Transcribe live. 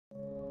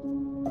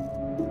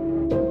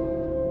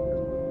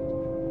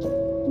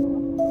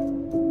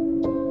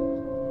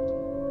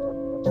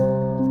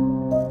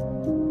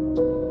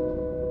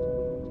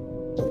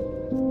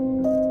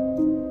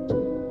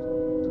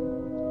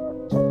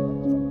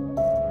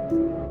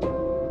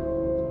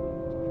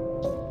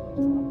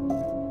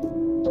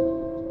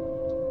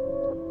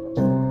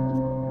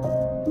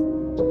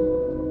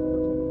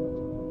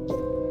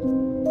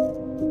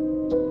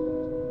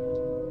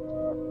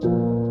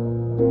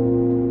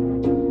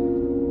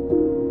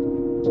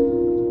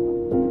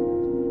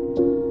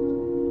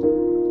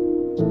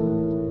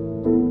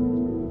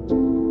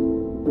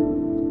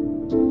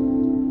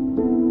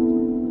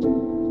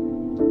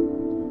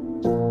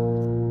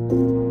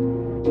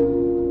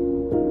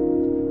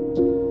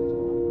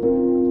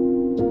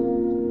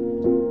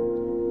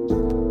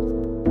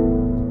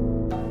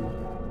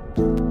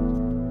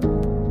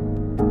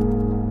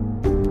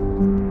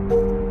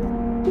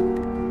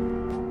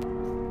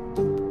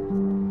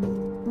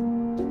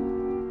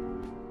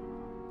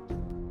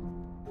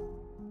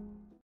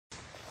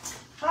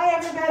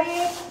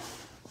everybody.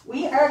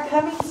 We are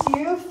coming to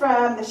you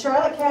from the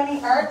Charlotte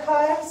County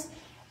Archives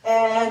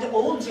and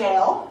Old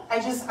Jail. I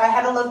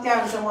had to look down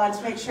because I wanted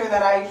to make sure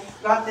that I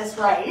got this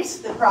right,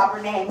 the proper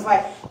name.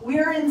 But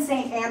we're in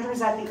St.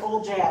 Andrews at the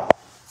Old Jail.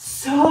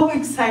 So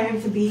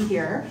excited to be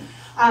here.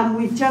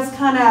 We've just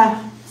kind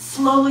of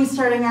slowly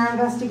starting our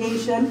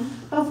investigation.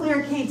 Hopefully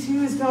our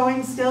K2 is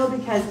going still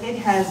because it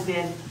has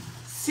been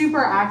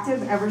super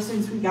active ever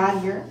since we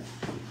got here.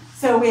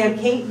 So we have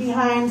Kate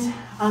behind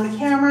on the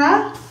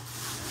camera,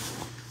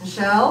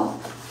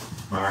 Michelle,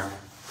 Mark,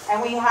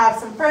 and we have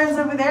some friends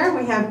over there.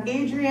 We have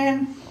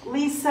Adrian,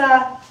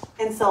 Lisa,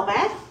 and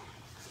Sylvain.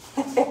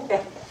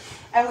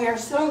 And we are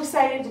so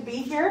excited to be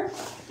here.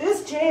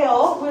 This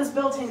jail was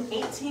built in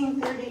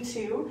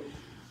 1832.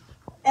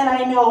 And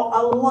I know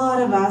a lot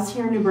of us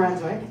here in New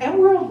Brunswick, and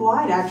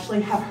worldwide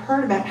actually, have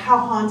heard about how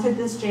haunted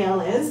this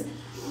jail is.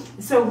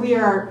 So we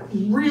are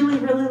really,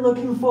 really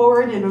looking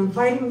forward and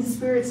inviting the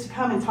spirits to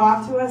come and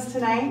talk to us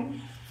tonight.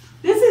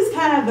 This is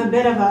kind of a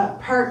bit of a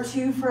part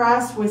 2 for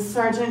us with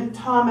Sergeant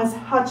Thomas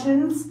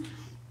Hutchins.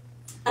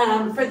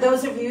 For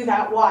those of you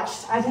that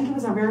watched, I think it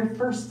was our very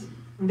first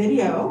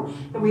video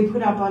that we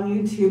put up on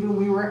YouTube, and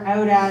we were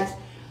out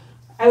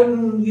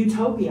in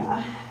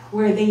Utopia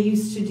where they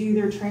used to do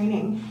their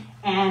training.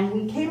 And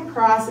we came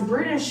across a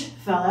British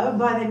fellow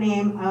by the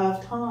name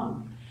of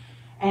Tom.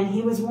 And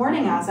he was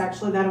warning us,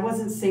 actually, that it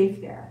wasn't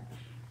safe there.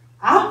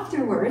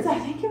 Afterwards, I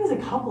think it was a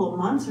couple of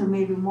months or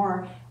maybe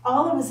more,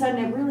 all of a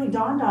sudden it really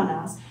dawned on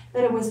us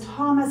that it was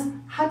Thomas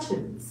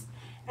Hutchins.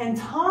 And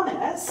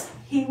Thomas,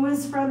 he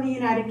was from the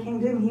United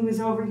Kingdom. He was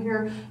over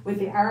here with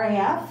the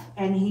RAF,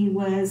 and he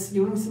was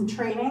doing some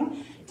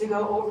training to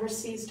go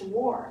overseas to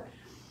war.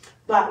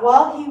 But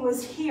while he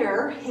was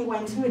here, he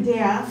went to a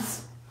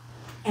dance,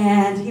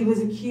 and he was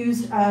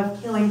accused of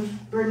killing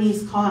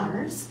Bernice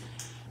Connors.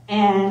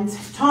 And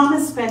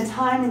Thomas spent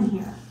time in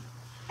here,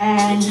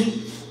 and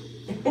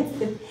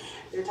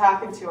they're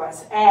talking to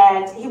us.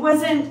 And he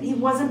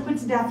wasn't put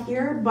to death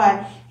here,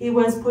 but he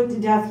was put to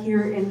death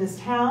here in this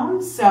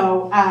town.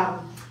 So,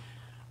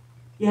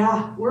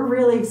 yeah, we're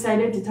really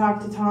excited to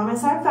talk to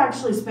Thomas. I've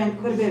actually spent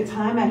quite a bit of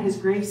time at his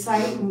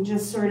gravesite and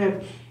just sort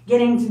of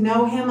getting to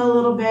know him a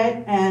little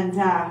bit. And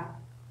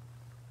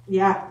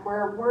yeah,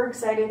 we're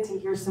excited to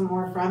hear some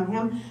more from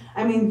him.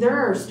 I mean, there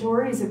are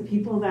stories of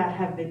people that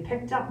have been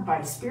picked up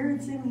by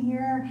spirits in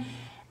here,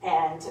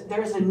 and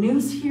there's a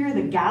noose here.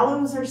 The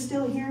gallows are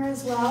still here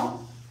as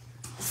well.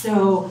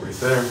 So right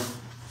there.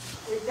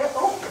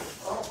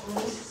 Oh,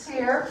 noose is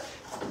here.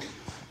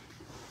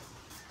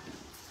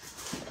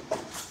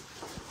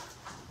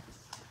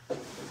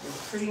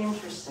 It's pretty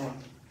interesting.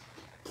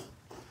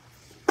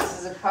 This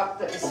is a cup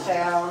that was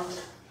found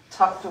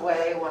tucked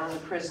away. One of the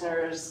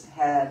prisoners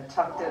had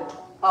tucked it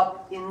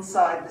up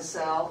inside the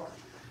cell,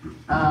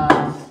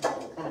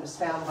 and it was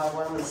found by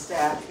one of the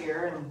staff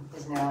here and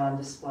is now on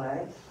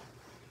display.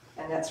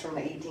 And that's from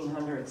the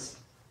 1800s.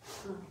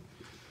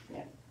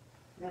 Yeah,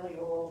 really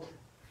old.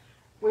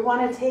 We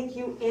want to take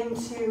you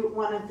into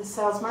one of the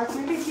cells. Mark,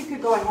 maybe if you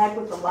could go ahead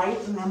with the light,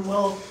 and then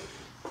we'll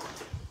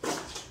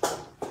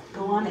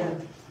go on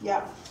in.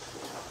 Yeah.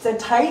 It's a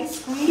tight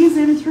squeeze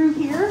in through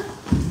here.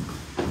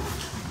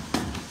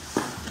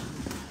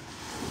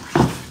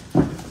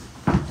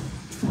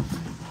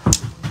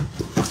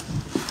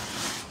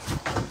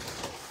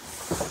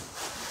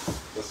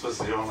 This was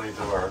the only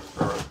door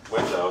or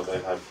window they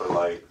had for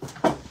light,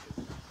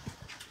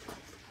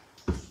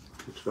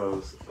 which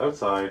goes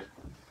outside,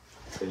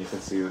 and you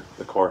can see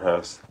the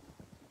courthouse.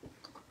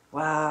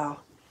 Wow.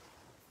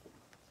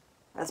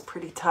 That's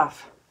pretty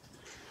tough.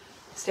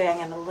 Staying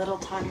in a little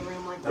tiny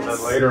room like this. And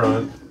then later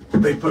on,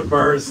 they put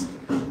bars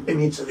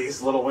in each of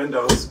these little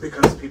windows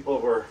because people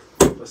were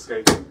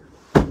escaping.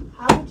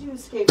 How did you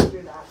escape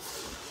through that?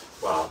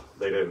 Well,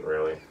 they didn't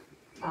really.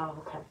 Oh,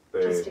 okay.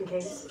 They, just in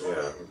case.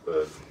 Yeah,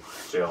 the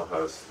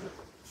jailhouse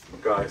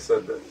guy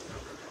said that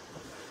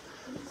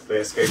they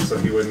escaped so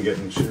he wouldn't get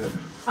in shit.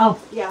 Oh,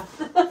 yeah.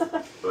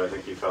 But I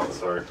think he felt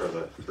sorry for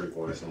the 3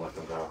 boys and let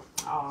them go.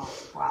 Oh,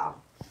 wow.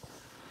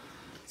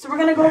 So we're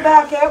going to go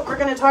back out. We're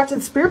going to talk to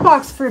the spirit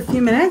box for a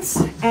few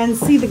minutes and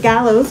see the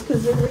gallows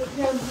because they're right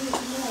down here.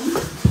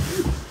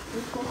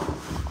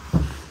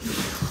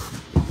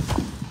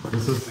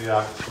 This is the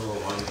actual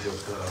one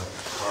with the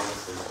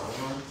pharmacy.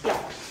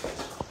 Yeah.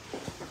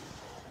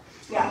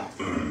 Yeah.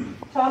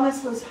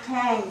 Thomas was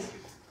hanged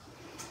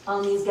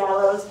on these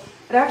gallows.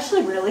 But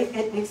actually, really,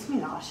 it makes me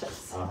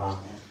nauseous. Uh-huh.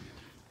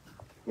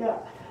 Yeah.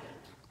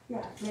 Yeah,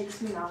 it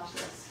makes me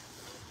nauseous.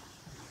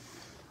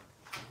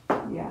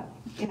 Yeah.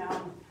 You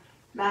know,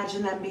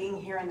 imagine them being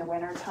here in the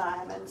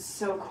wintertime and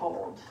so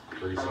cold.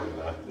 Freezing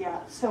that. Yeah,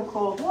 so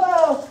cold.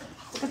 Whoa!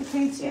 Look at the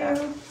K2.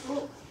 Yeah.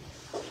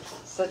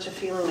 Such a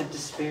feeling of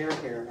despair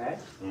here, right?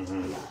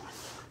 Mm-hmm. Yeah.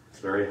 It's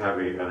very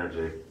heavy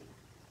energy.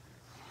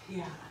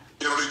 Yeah.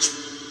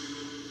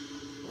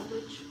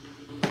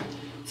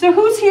 So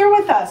who's here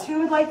with us? Who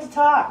would like to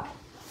talk?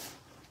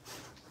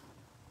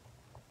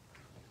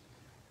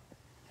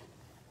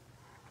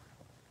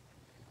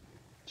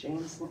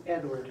 James and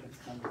Edward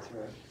have come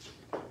through.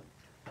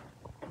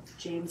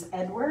 James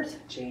Edward?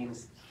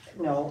 James,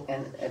 no,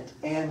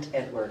 and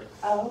Edward.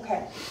 Oh,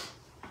 okay.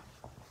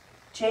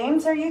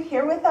 James, are you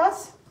here with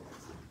us?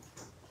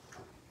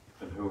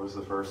 And who was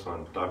the first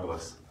one?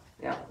 Douglas.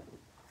 Yeah.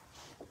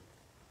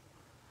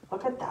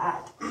 Look at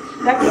that.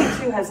 That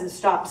K2 hasn't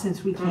stopped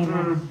since we came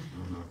in.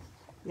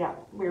 Yeah,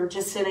 we were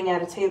just sitting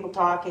at a table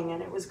talking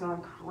and it was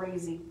going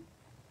crazy.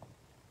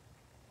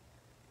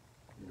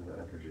 Yeah, the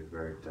energy is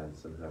very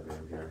dense and heavy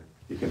in here.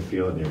 You can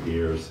feel it in your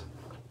ears.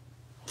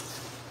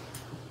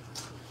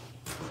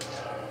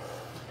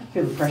 I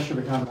feel the pressure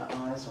behind my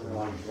eyes when I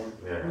walk in.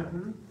 Yeah,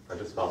 I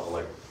just felt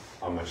like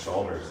on my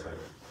shoulders, like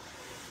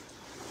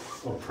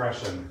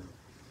oppression.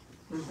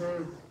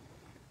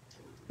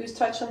 Who's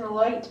touching the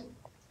light?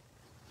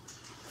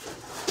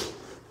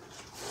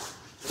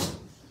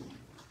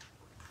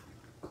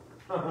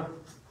 Oh,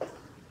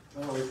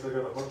 we still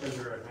got a hook in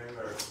your hand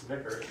or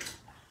knicker.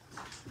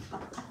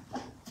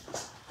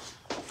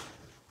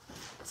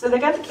 So they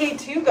got the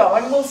K2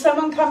 going. Will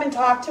someone come and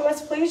talk to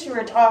us, please? You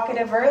were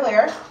talkative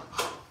earlier.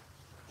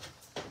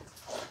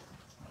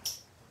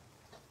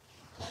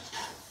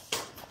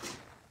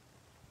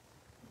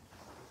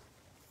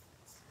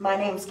 My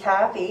name's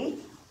Kathy.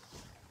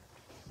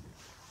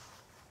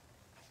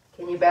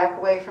 Can you back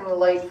away from the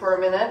light for a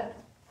minute?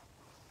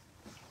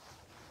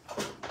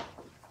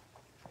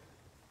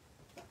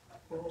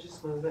 We'll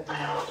just move it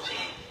now.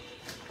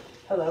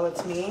 Hello,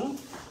 it's me.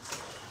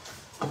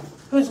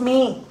 Who's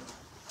me?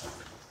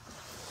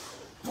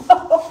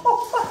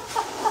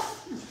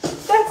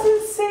 That's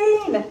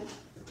insane.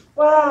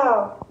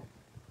 Wow.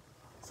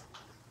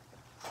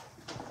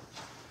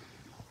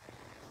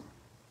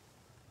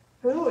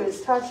 Who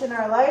is touching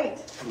our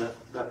light? And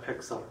that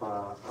picks up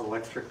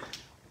electric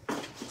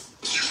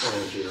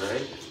energy,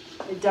 right?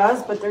 It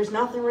does, but there's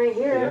nothing right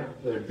Yeah, here.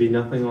 there'd be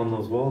nothing on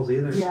those walls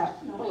either. Yeah.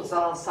 Oh, it's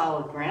all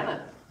solid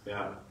granite.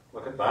 Yeah,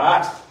 look at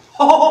that.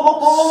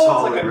 Oh,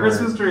 it's like a Solid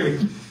Christmas tree.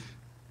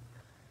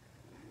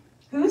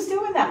 Who's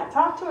doing that?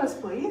 Talk to us,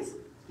 please.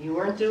 You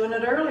weren't doing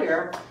it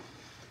earlier.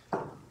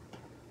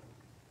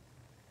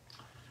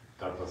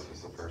 Douglas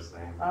was the first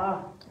name.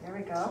 Oh, there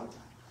we go.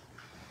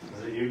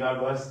 Is it you,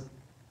 Douglas?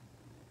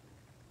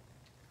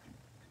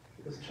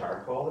 This is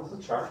charcoal. This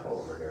is charcoal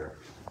over here.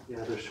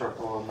 Yeah, there's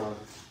charcoal on the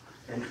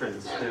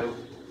entrance too.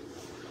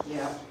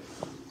 Yeah.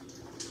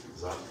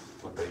 Is that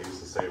what they used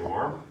to say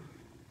warm?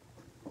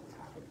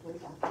 Probably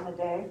back in the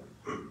day.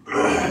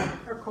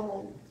 Or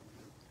cold.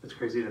 It's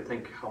crazy to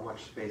think how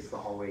much space the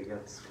hallway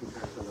gets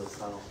compared to the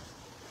cell.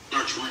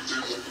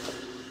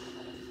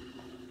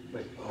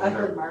 Like, I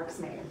heard Mark's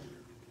name.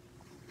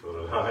 So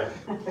did I.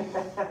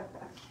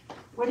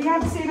 What do you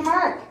have to say to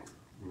Mark?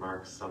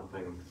 Mark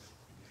something.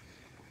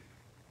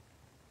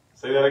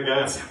 Say that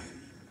again. It's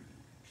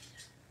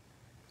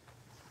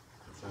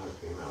not a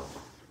female.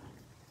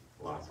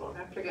 Last one.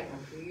 After getting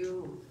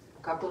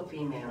a couple of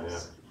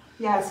females.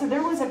 Yeah, so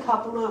there was a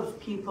couple of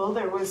people.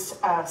 There was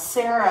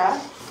Sarah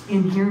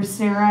in here.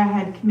 Sarah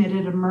had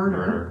committed a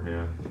murder.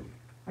 Yeah.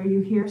 Are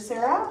you here,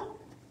 Sarah?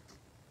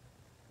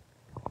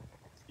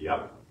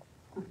 Yep.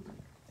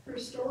 Her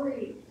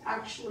story,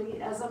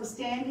 actually, as I'm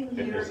standing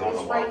It here, is is on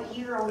the wall. right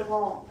here on the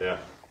wall. Yeah.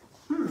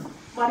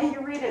 Why don't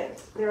you read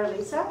it there,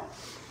 Lisa?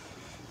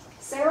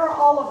 Sarah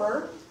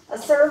Oliver, a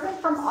servant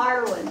from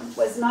Ireland,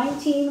 was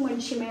 19 when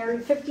she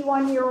married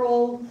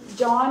 51-year-old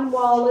John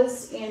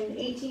Wallace in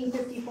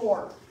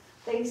 1854.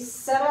 They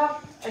set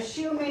up a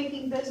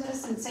shoemaking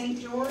business in St.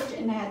 George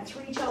and had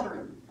 3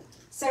 children.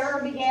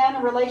 Sarah began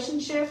a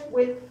relationship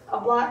with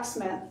a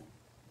blacksmith,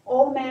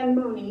 Old Man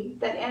Mooney,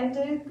 that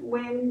ended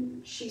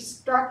when she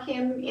struck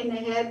him in the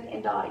head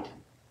and died.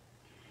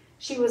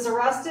 She was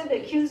arrested,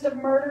 accused of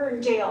murder,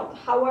 and jailed.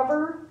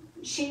 However,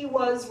 she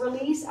was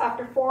released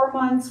after 4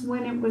 months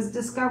when it was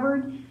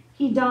discovered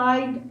he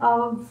died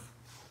of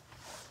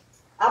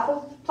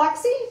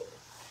apoplexy.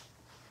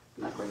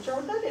 I'm not quite sure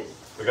what that is.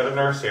 We got a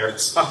nurse here.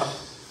 Say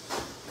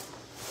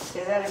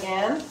that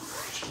again.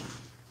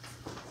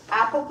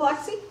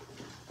 Apoplexy?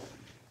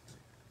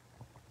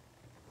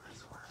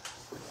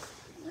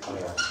 Oh,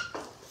 yeah.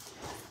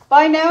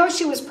 By now,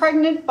 she was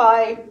pregnant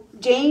by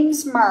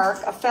James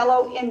Mark, a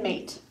fellow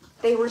inmate.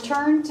 They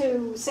returned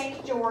to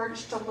St.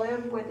 George to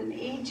live with an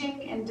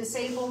aging and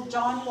disabled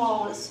John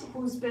Wallace,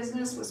 whose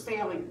business was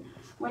failing.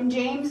 When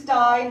James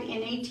died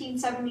in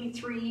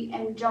 1873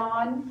 and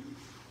John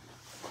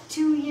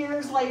 2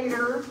 years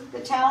later,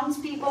 the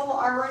townspeople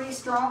already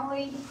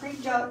strongly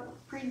prejudiced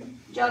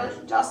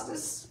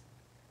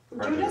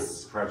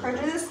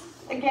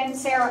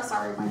against Sarah.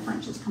 Sorry, my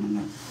French is coming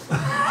in.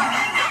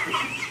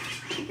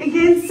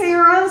 Against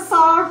Sarah,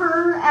 saw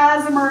her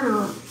as a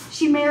murderer.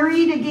 She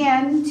married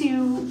again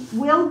to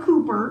Will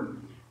Cooper,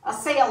 a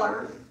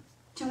sailor.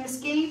 To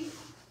escape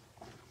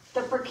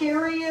the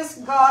precarious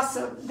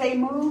gossip, they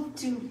moved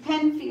to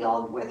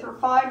Penfield with her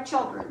 5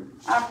 children.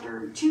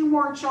 After 2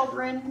 more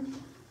children,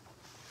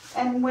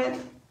 and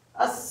with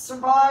a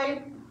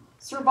survival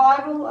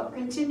of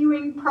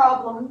continuing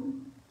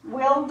problem,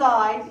 Will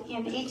died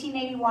in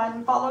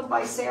 1881, followed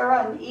by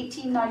Sarah in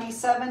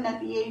 1897 at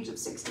the age of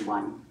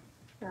 61.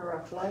 A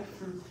rough life.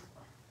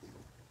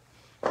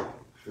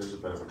 There's a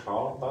bit of a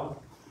call,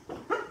 Bob.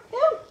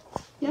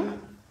 Yeah.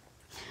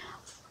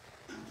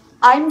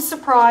 I'm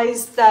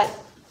surprised that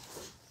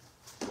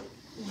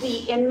the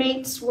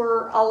inmates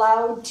were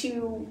allowed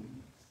to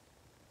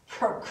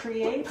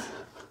Procreate.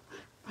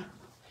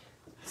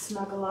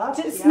 Snuggle up.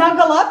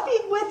 snuggle up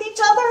with each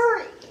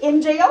other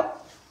in jail.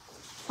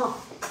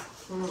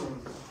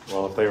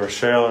 Well, if they were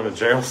sharing a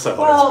jail cell,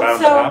 Well,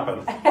 it's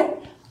bound to happen.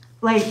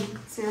 Like,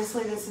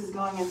 seriously, this is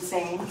going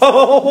insane.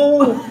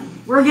 Oh!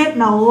 We're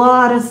getting a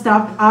lot of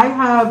stuff. I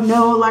have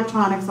no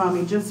electronics on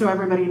me, just so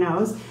everybody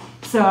knows.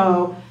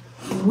 So,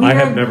 I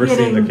have never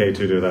seen the K2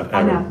 do that,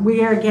 I ever. know.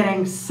 We are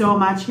getting so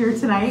much here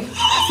tonight.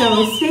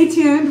 So stay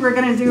tuned. We're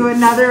going to do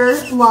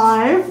another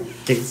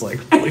live. Kate's like,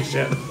 holy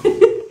shit.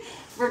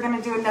 We're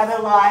going to do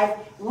another live.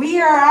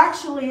 We are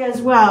actually,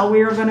 as well,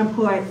 we are going to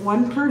put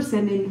one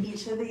person in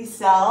each of these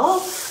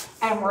cells,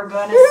 and we're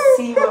going to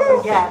see what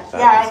we get.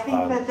 Yeah, I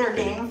think that they're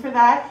game for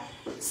that.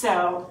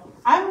 So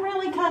I'm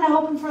really kind of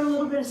hoping for a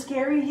little bit of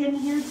scary in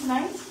here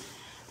tonight.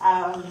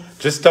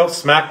 Just don't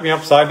smack me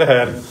upside the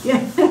head.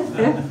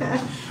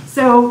 Yeah.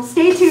 So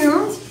stay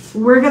tuned.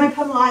 We're going to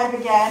come live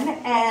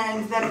again,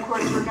 and then, of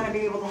course, we're going to be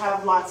able to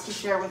have lots to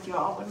share with you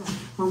all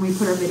when we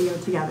put our video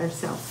together.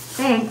 So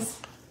thanks.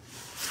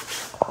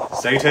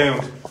 Stay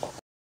tuned.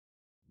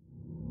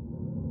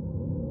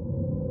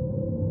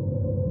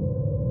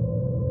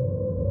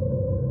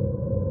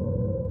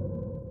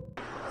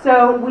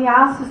 So we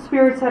ask the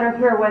spirits that are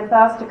here with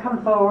us to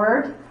come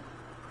forward.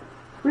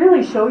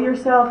 Really show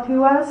yourself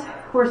to us.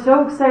 We're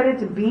so excited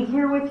to be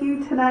here with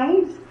you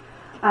tonight.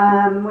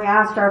 We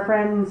asked our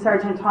friend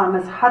Sergeant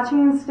Thomas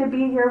Hutchins to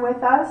be here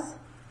with us.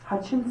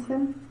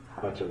 Hutchins,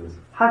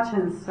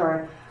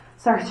 sorry.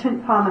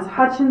 Sergeant Thomas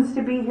Hutchins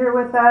to be here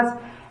with us.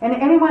 And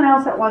anyone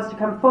else that wants to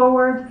come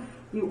forward,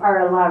 you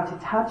are allowed to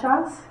touch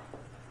us.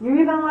 You're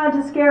even allowed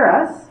to scare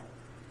us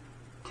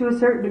to a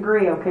certain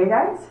degree, okay,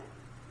 guys?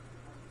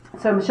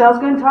 So Michelle's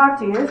going to talk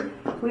to you.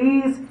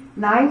 Please,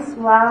 nice,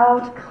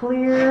 loud,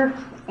 clear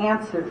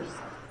answers.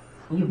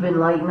 You've been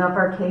lighting up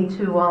our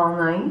K2 all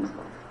night.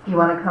 You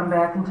want to come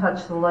back and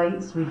touch the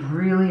lights? We'd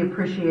really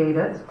appreciate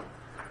it.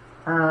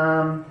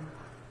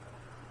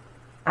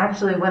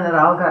 Actually, when it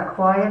all got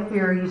quiet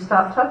here, you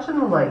stopped touching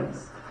the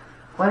lights.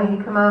 Why don't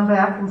you come on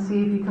back and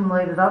see if you can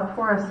light it up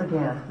for us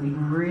again? We'd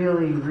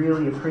really,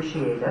 really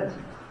appreciate it.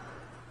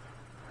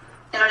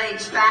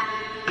 That's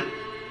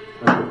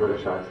a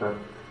British accent.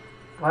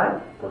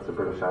 What? That's a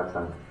British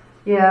accent.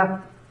 Yeah.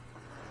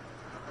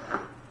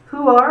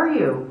 Who are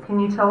you? Can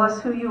you tell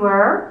us who you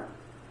are?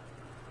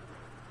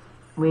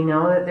 We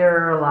know that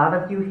there are a lot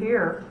of you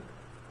here.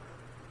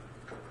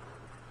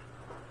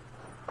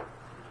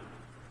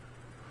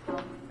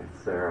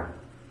 It's Sarah.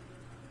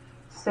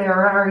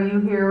 Sarah, are you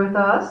here with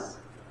us?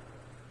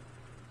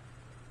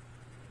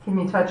 Can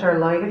you touch our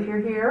light if you're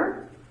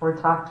here? Or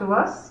talk to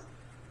us?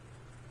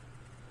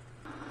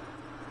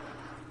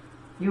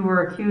 You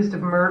were accused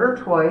of murder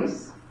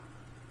twice.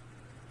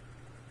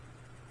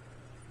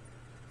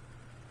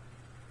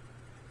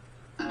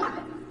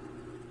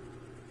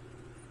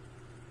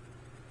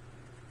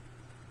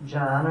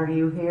 John, are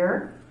you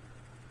here?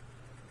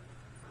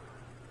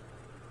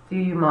 Do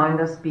you mind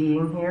us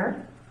being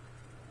here?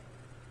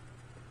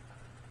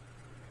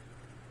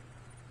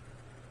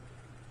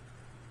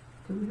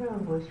 Do we have a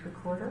voice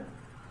recorder?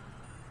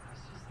 I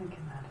was just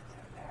thinking that it's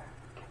out there.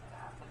 Get it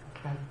out.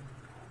 Okay.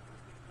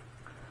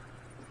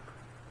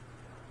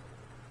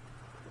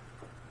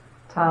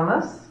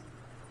 Thomas?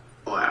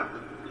 What?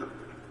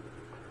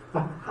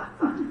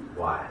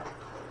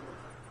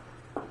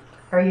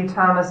 Are you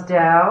Thomas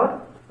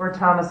Dowd or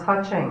Thomas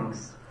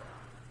Hutchings?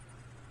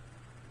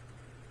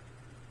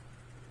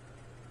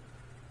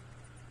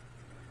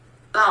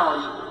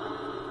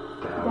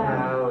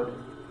 Dowd.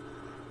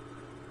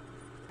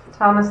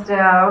 Thomas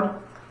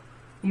Dowd,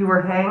 you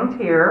were hanged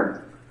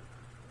here.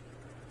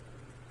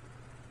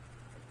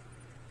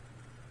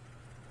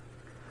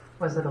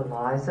 Was it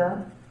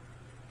Eliza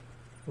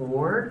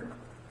Ward?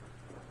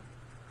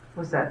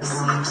 Was that the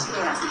one?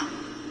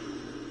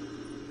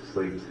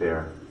 Sleeps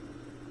here.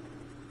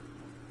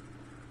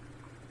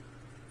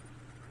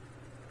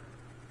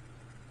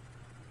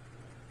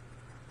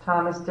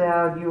 Thomas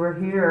Dowd, you were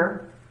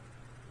here.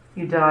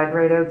 You died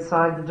right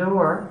outside the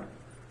door.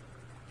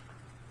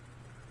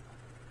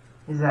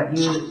 Is that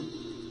you?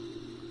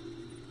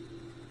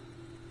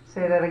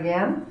 Say that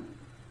again.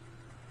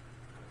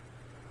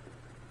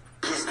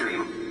 History.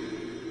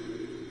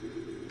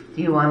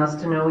 Do you want us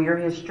to know your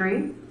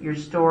history, your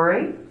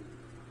story?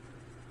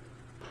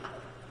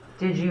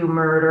 Did you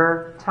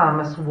murder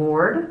Thomas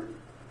Ward?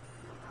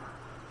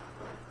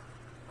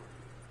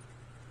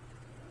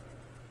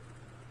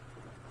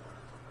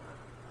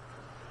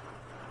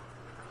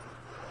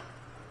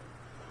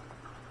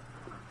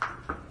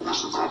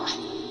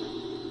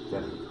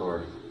 Yes, of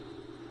course.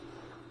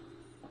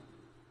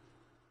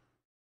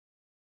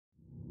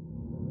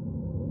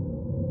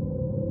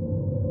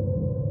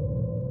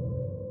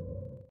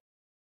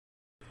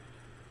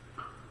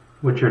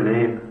 What's your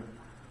name?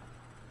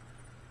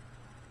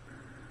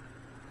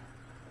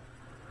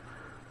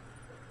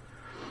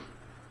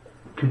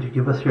 Could you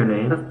give us your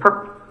name?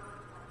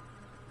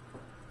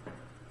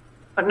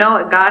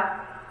 Noah guy.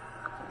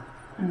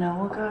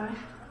 Noah guy?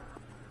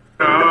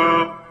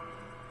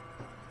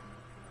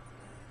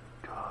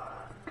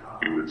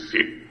 You was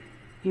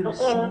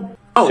seen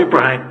Super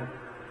high.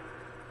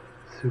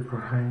 Super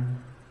high.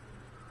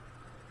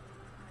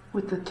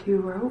 with the 2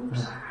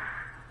 ropes?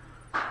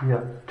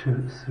 Yeah,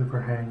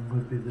 super hang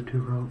would be the 2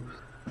 ropes.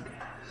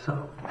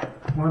 So,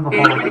 we're in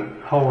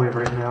the hallway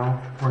right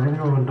now. We're gonna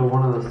go into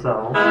one of the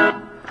cells.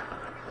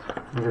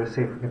 We're gonna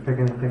see if we can pick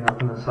anything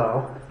up in the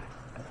cell.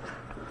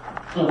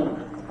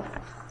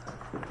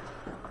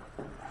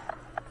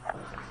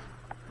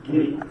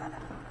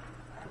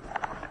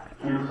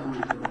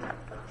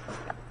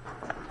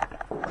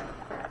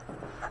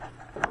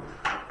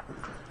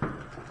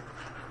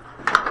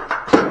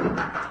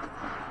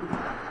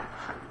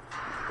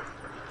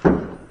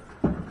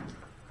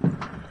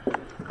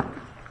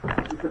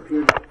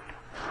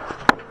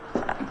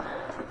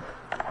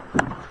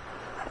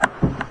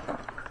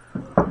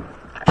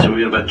 So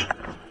we have a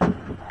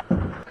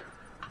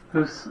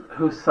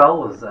Whose cell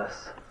was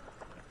this?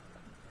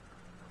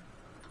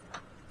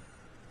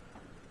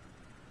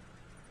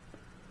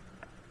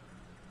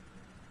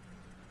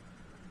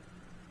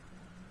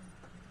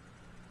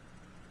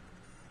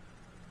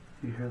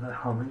 You hear that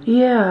humming?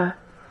 Yeah.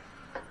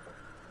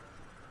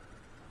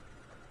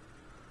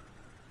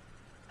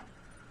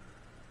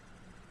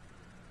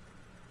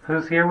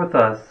 Who's here with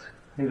us?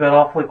 You got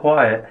awfully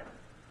quiet.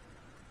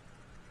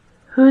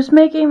 Who's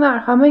making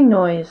that humming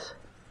noise?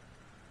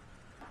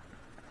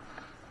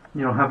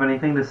 You don't have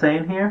anything to say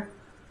in here?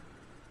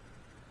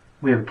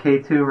 We have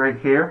K2 right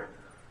here.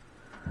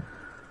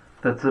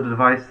 That's a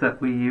device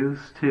that we use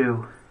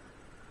to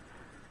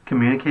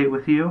communicate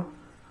with you.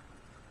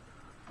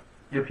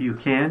 If you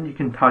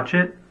can touch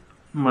it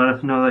and let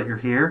us know that you're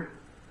here.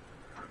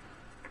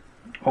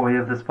 Or we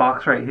have this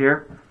box right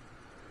here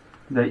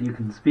that you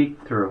can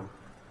speak through.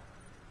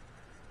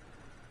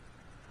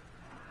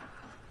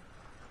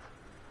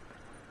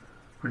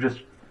 We're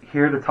just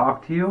here to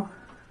talk to you,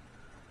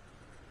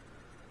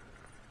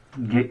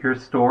 get your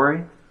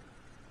story,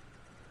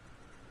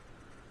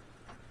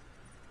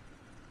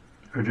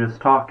 or just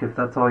talk if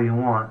that's all you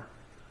want.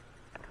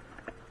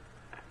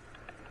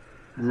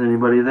 Is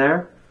anybody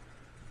there?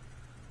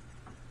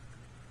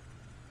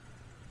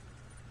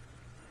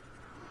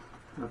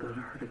 I thought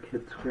I heard a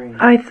kid scream.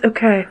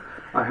 Okay.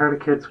 I heard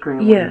a kid scream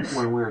Yes.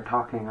 when we were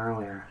talking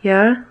earlier.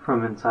 Yeah?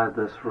 From inside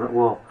this room.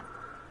 Well,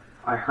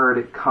 I heard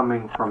it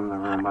coming from the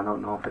room. I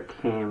don't know if it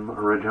came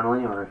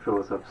originally or if it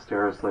was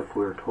upstairs like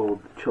we were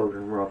told the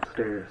children were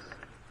upstairs.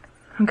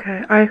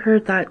 Okay, I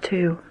heard that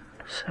too,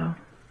 so.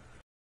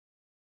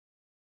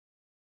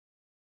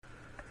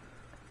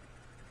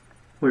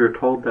 We were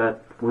told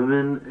that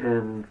women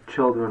and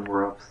children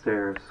were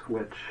upstairs,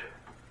 which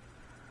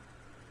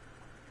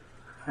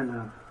kind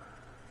of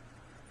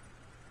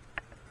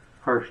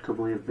harsh to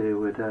believe they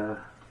would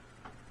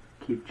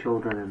keep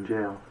children in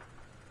jail.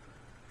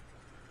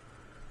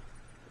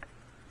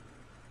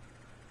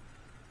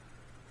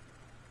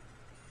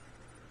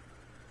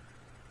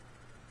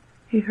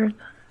 You heard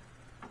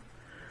that?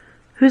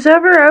 Who's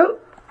ever out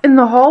in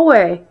the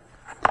hallway?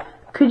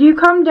 Could you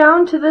come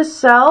down to this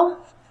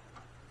cell?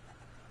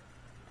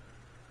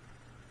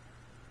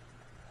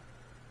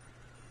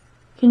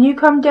 Can you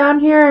come down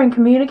here and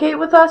communicate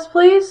with us,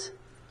 please?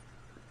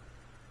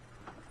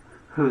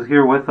 Who's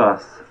here with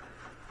us?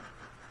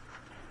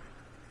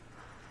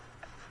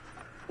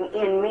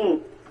 In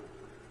me.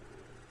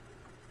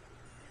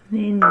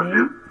 The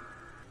inmate?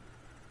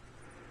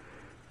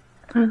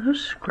 Are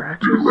those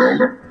scratches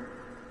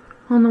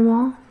on the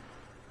wall?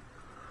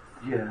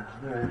 Yeah,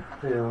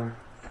 they are.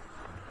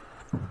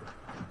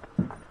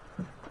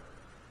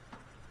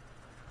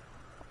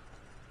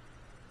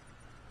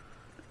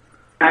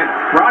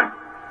 Run!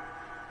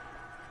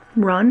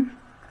 Run?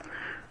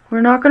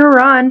 We're not gonna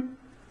run.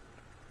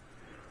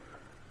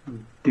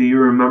 Do you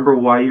remember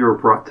why you were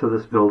brought to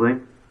this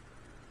building?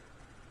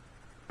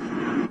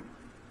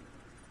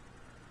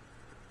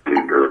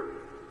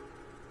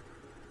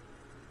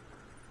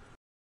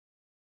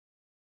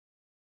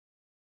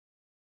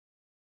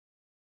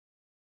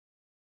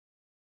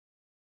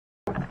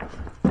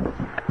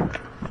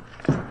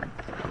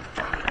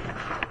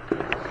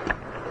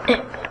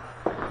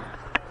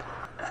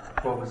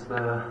 What was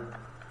the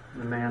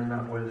man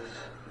that was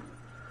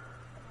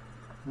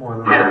more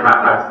than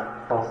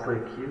falsely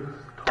accused?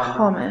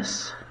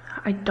 Thomas.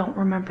 I don't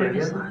remember Say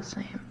his again? last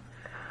name.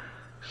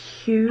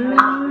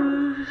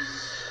 Hughes.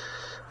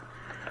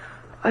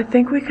 I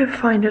think we could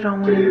find it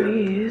on one of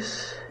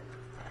these.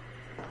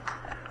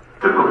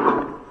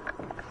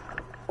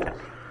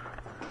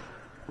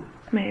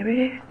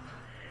 Maybe.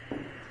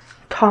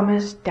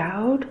 Thomas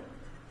Dowd?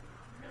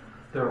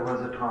 There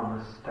was a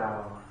Thomas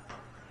Dow.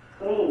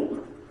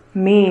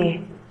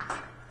 Me.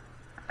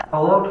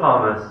 Hello,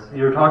 Thomas.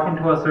 You were talking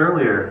to us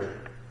earlier.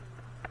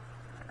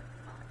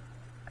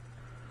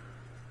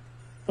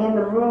 In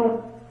the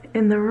room.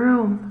 In the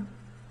room.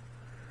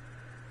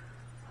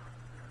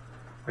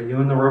 Are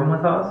you in the room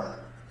with us?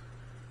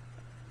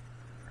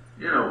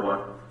 You know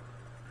what?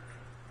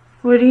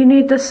 What do you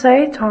need to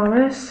say,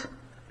 Thomas?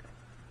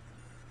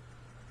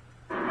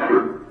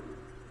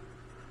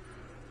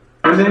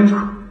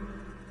 Everything?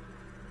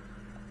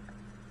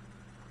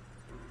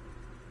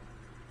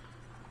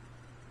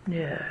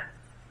 Yeah.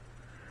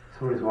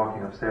 Somebody's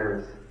walking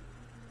upstairs.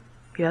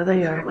 Yeah,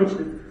 they are.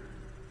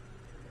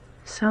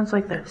 Sounds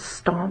like they're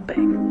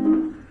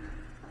stomping.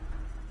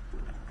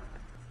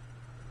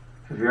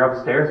 If you're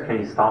upstairs, can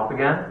you stomp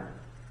again?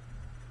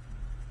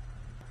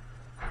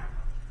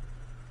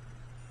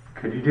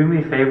 Could you do me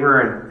a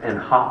favor and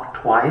hop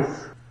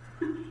twice?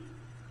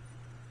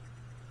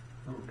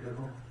 Oh,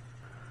 giggle.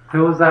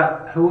 Who was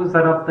that? Who was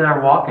that up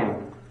there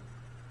walking?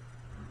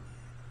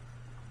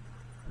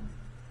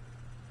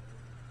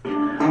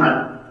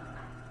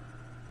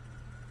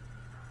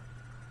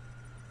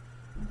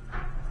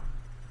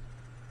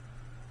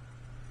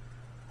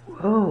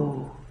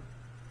 Whoa.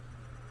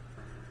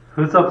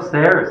 Who's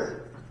upstairs?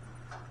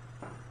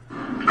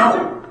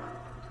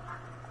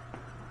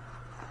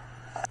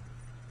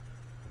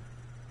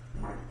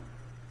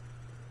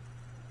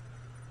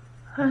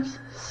 That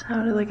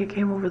sounded like it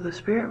came over the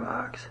spirit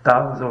box.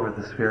 That was over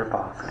the spirit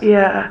box.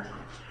 Yeah.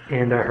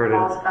 And I heard it.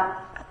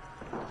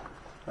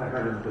 I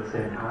heard it at the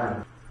same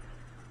time.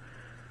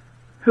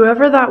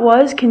 Whoever that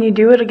was, can you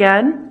do it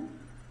again?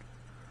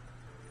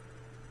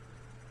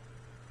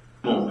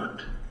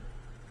 Moment.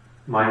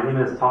 My name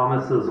is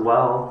Thomas as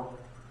well.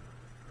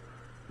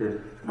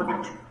 If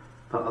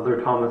the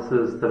other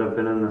Thomases that have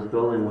been in this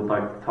building would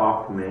like to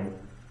talk to me.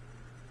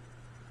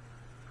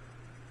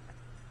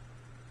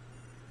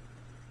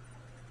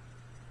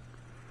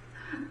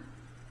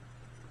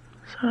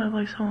 Sounded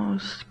like someone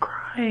was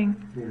crying.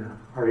 Yeah.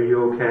 Are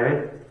you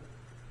okay?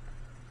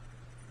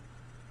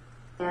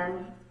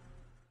 And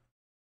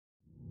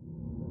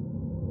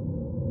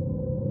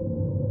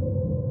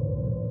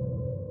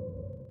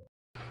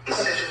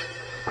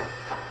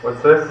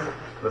What's this?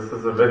 This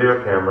is a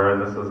video camera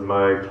and this is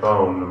my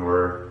phone and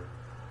we're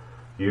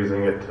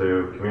using it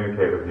to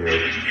communicate with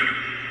you.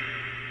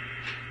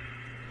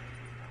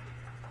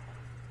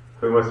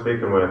 Who am I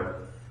speaking with?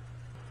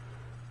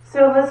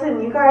 So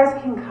listen, you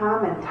guys can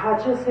come and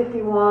touch us if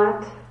you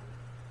want.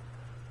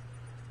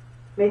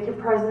 Make your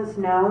presence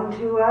known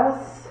to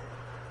us.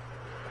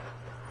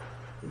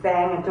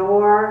 Bang a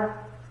door.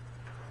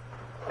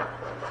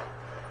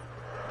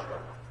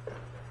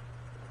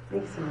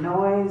 Make some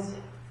noise.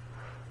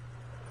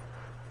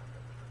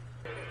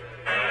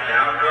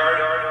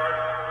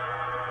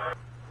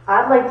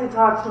 I'd like to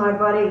talk to my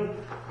buddy,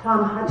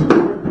 Tom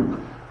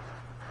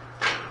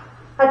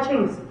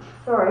Hutchings.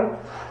 Sorry.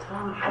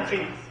 Tom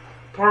Hutchings.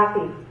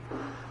 Kathy.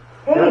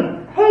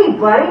 Hey,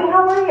 buddy,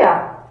 how are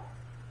ya?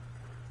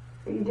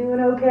 Are you doing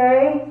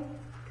okay?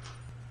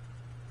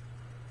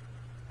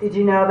 Did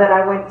you know that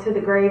I went to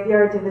the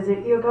graveyard to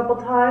visit you a couple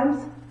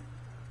times?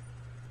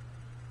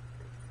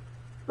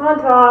 Come on,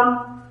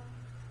 Tom.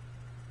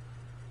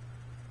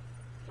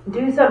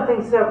 Do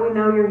something so that we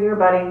know you're here,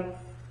 buddy.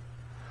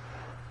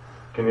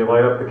 Can you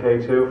light up the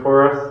K2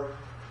 for us?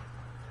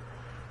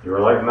 You were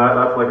lighting that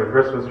up like a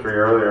Christmas tree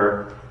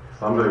earlier.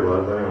 Somebody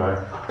was, anyway.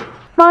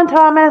 Come on,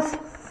 Thomas.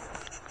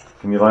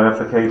 Can you light up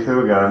the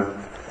K2 again?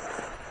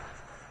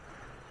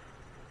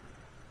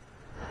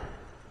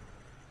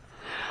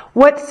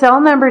 What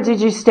cell number did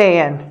you stay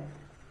in?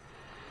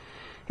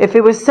 If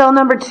it was cell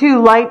number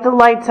 2, light the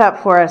lights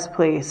up for us,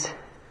 please.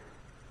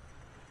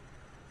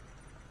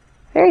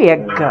 There you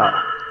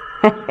go.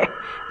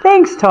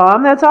 Thanks,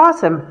 Tom. That's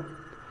awesome.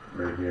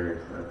 Right here, he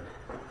said.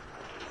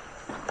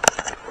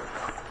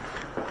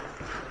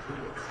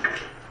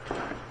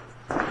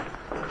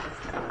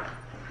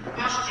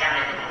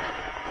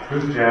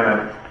 Who's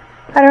Janet?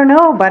 I don't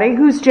know, buddy.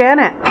 Who's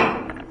Janet?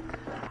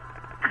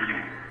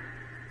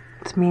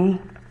 It's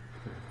me.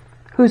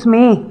 Who's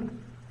me?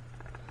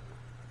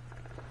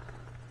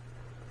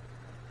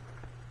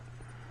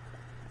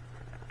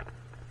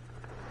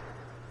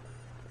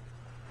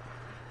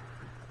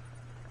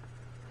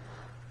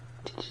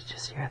 Did you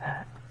just hear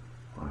that?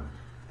 What?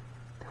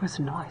 There was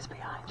a noise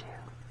behind you.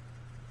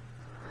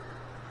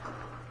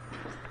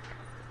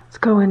 Let's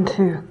go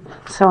into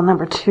cell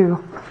number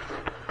 2.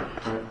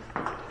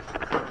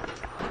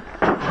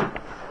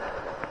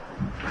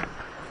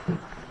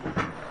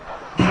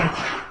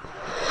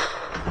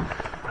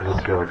 I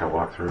just feel like I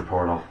walked through a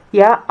portal.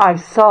 Yeah, I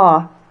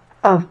saw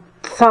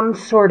some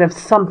sort of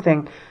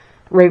something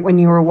right when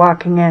you were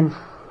walking in.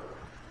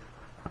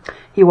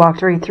 You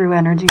walked right through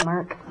energy,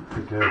 Mark. I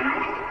did.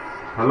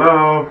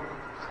 Hello?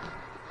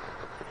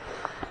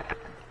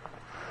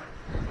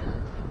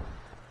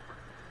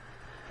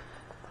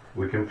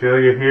 We can feel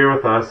you here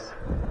with us.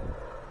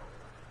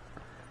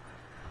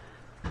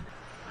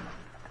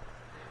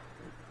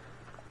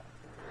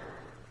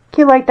 Can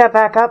you light that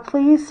back up,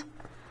 please?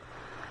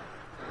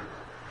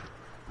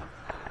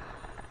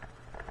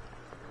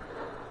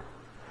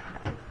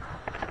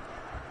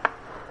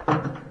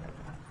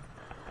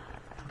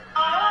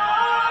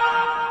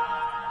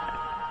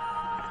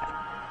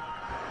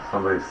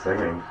 Somebody's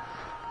singing.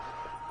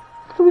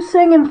 Who's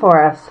singing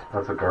for us?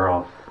 That's a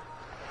girl.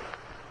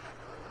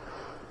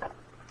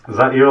 Is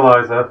that you,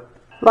 Eliza?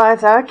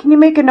 Liza, can you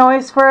make a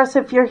noise for us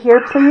if you're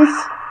here, please?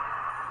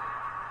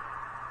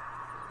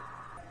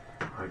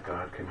 My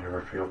God, can you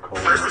ever feel cold?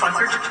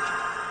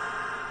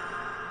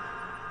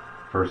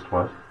 First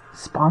what?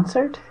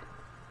 Sponsored?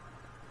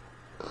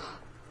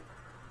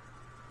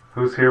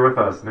 Who's here with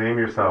us? Name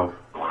yourself.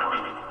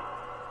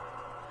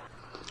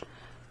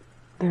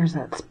 There's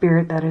that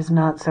spirit that is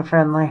not so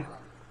friendly.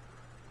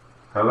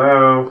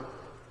 Hello?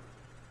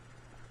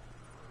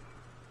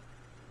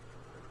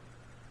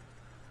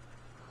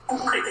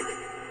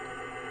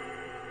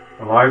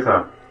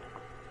 Eliza?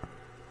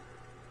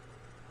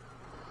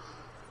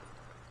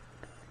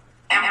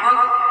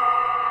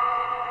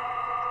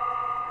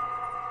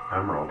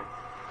 Emerald.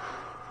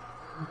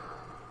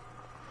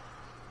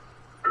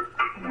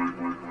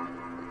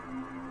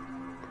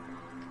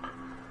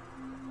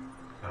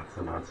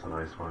 That's a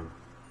nice one.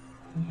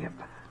 Yep.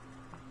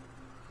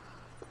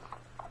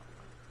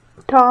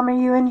 Tom, are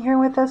you in here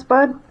with us,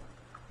 bud?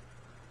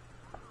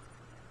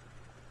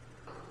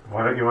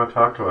 Why don't you want to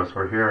talk to us?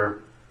 We're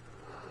here.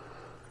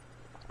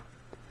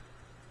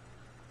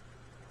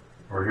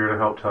 We're here to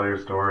help tell your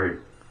story.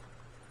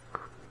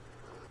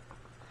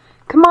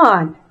 Come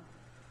on.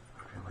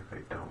 I feel like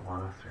they don't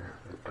want us here.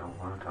 They don't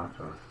want to talk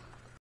to us.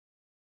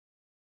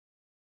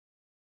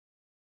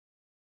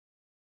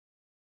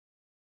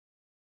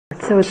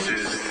 So it's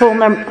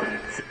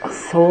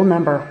soul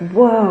number.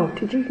 Whoa,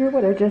 did you hear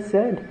what I just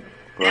said?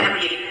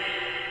 What?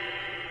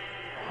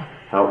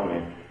 Help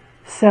me.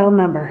 Cell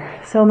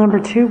number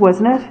 2,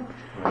 wasn't it?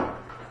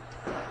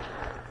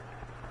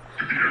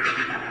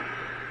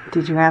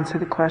 Did you answer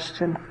the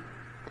question?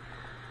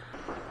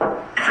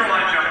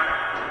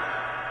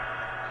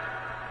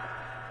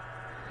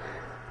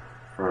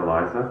 For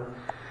Eliza?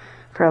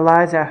 For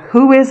Eliza.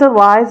 Who is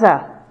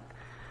Eliza?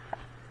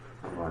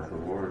 Eliza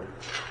Ward.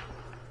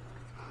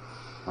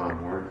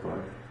 Tom Ward's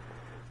wife.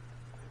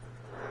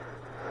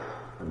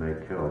 And they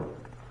killed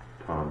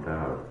Tom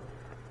Dowd.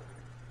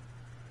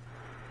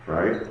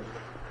 Right?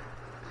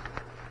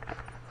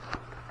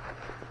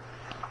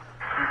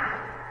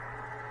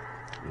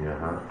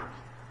 Yeah.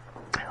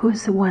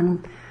 Who's the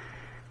one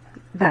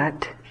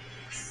that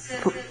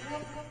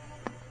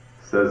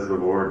Says the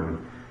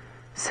warden.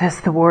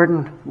 says the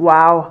warden?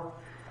 Wow.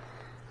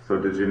 So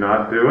did you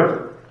not do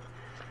it?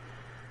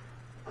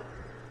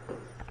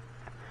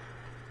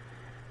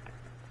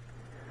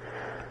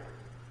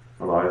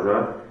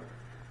 Eliza,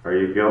 are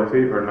you guilty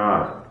or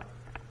not?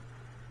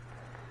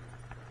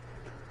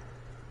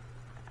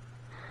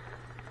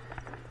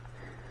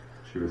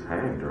 She was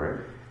hanged, right?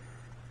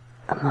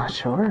 I'm not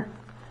sure.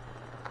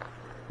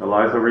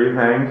 Eliza, were you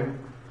hanged?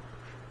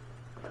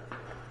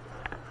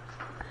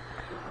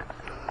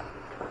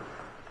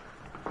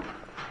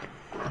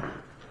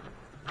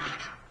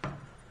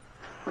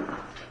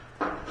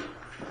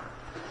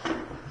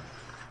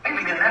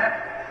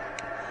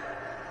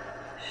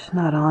 She's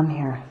not on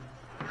here.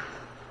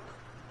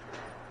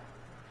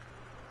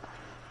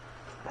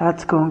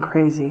 That's going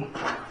crazy.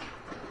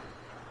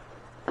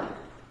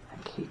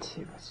 Key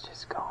 2 is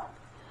just gone.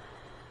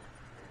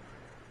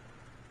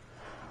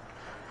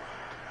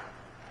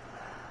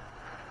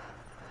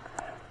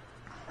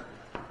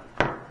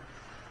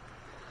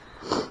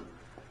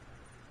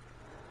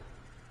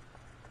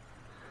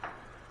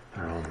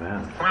 They're all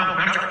dead.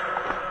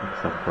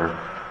 Except for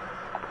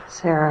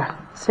Sarah.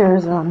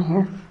 Sarah's on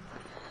here.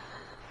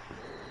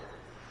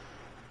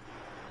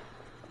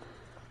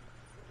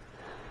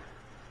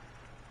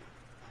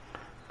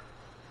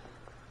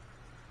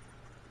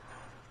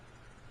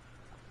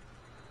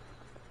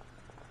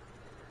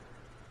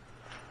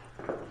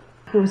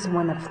 Who was the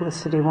one that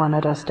Felicity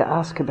wanted us to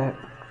ask about?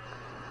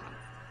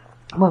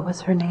 What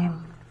was her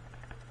name?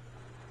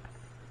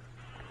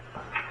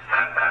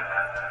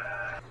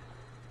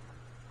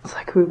 It's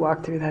like we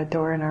walked through that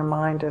door and our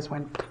mind just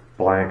went...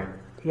 blank.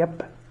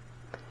 Yep.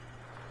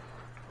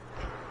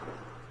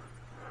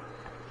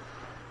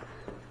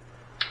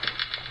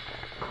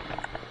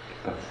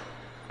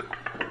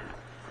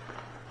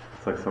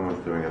 It's like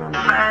someone's doing it on the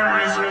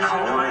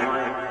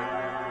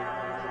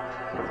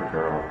That's a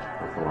girl.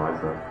 That's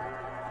Eliza.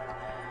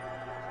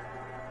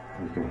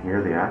 You can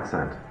hear the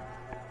accent.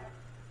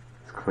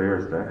 It's clear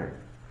as day.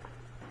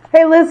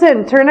 Hey,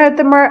 listen, turn out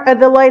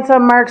the lights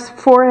on Mark's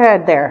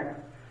forehead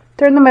there.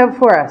 Turn them out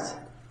for us.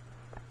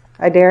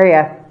 I dare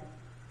ya.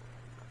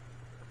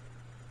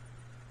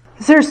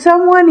 Is there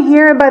someone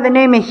here by the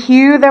name of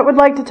Hugh that would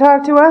like to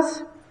talk to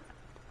us?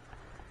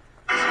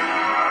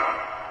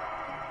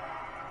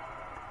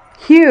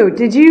 Hugh,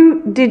 did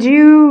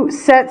you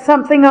set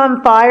something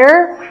on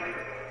fire?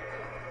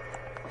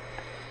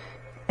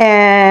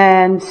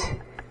 And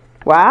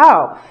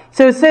wow.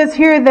 So it says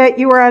here that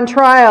you were on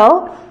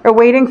trial or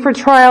waiting for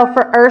trial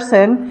for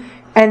arson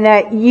and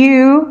that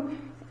you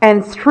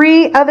and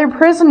 3 other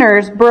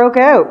prisoners broke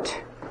out.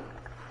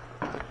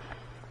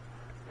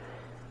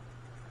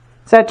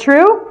 Is that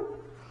true?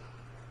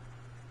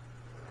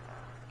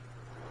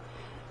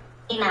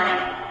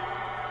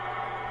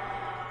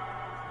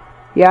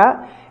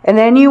 Yeah. And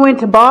then you went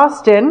to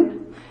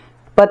Boston,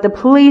 but the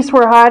police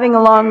were hiding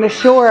along the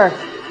shore.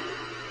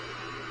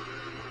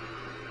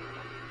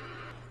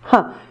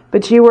 Huh.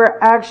 But you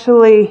were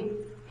actually,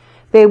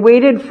 they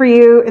waited for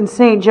you in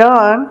St.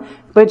 John,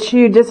 but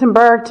you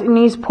disembarked in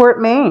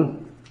Eastport,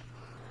 Maine.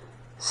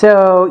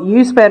 So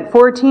you spent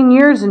 14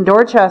 years in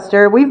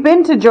Dorchester. We've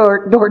been to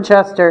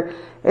Dorchester.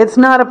 It's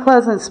not a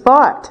pleasant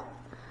spot.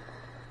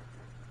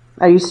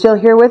 Are you still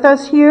here with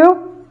us,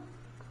 Hugh?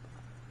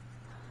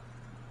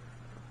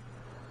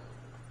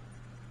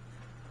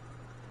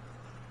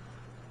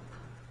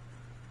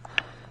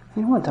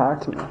 You don't want to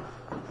talk to me.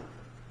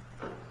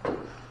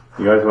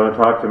 You guys want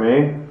to talk to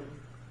me?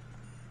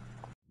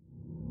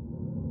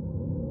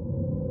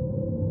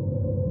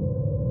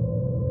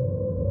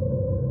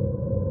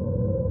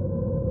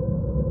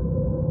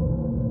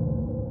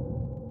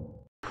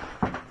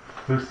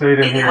 Who stayed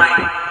in here?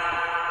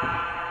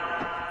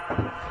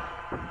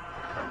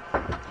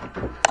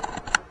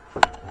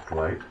 It's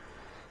light.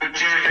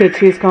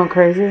 K2's going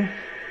crazy.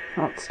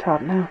 Oh, it's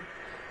stopped now.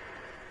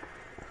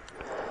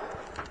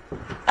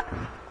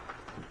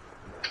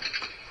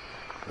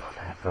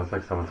 Sounds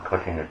like someone's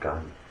clicking a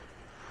gun.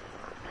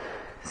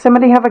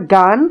 Somebody have a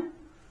gun?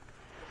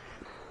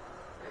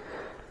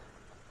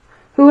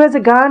 Who has a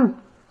gun?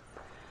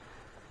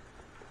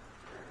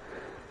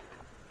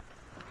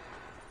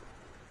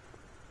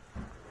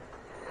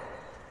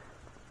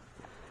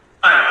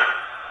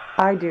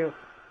 I do.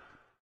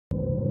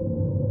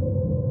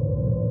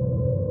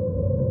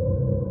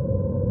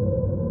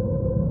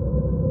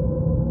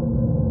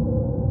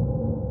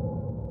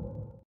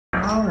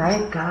 All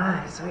right,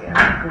 guys, we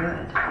are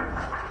good.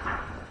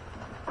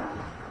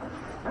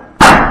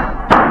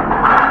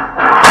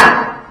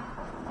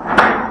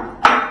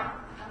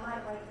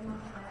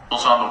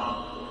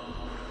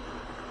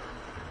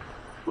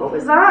 What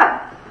was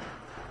that?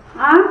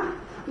 Huh?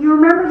 You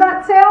remember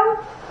that sound?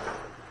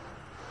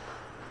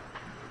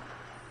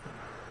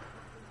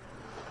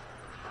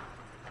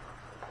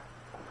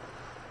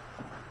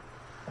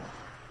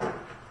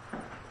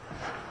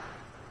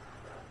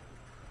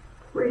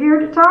 We're here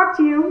to talk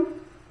to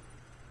you.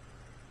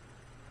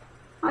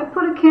 I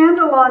put a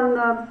candle on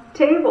the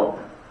table.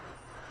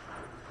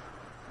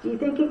 Do you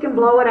think you can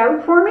blow it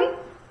out for me?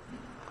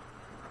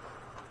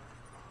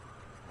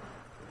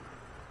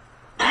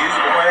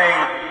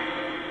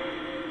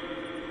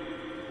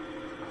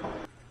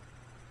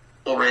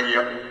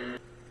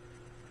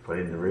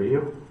 Playing the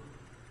radio?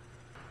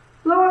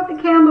 Blow out the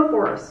candle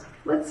for us.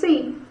 Let's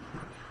see.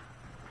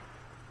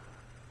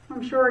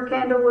 I'm sure a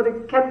candle would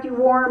have kept you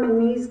warm in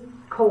these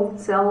cold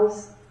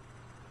cells.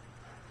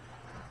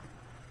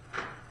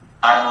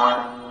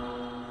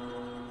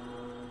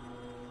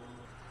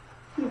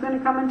 You gonna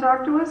come and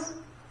talk to us?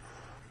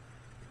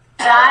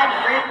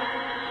 That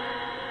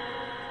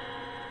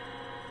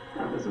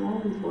was a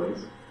woman's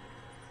voice.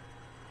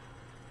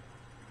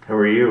 How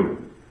are you?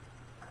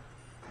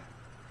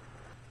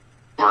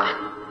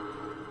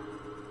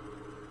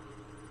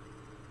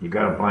 You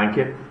got a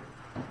blanket?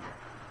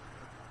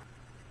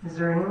 Is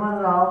there anyone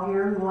at all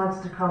here who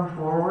wants to come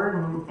forward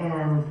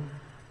and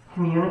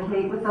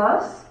communicate with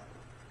us?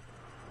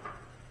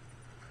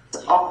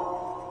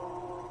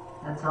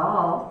 That's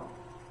all.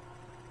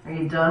 Are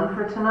you done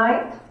for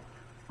tonight?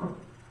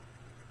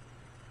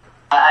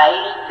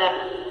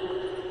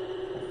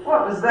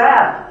 What was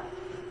that?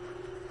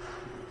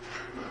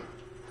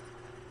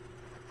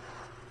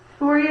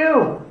 Who are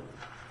you?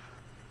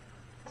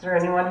 Is there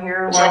anyone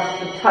here who wants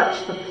to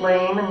touch the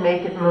flame and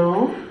make it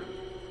move?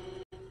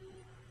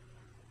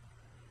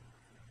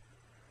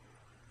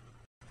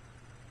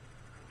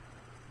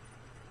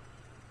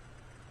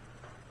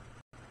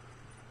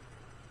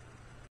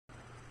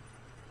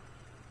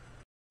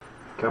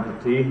 Cup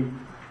of tea?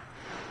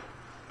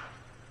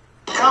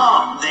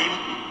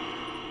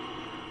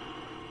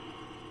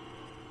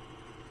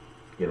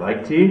 You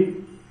like tea?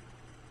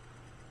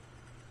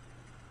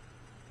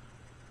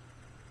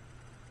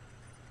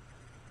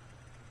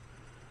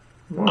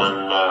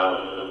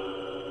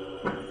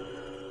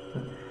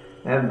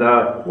 And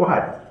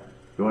what?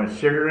 You want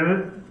sugar in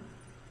it?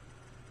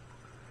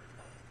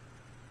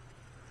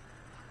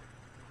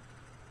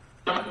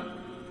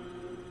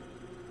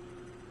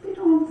 They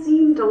don't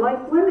seem to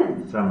like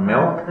women. Some I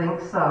milk? don't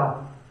think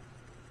so.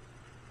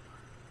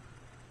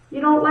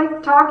 You don't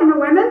like talking to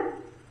women?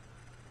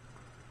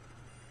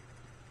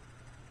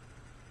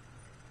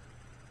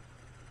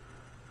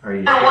 Are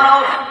you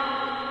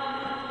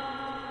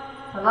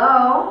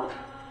Hello?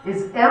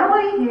 Is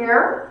Emily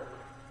here?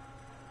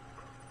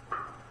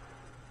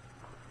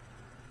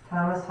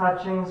 Thomas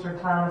Hutchings or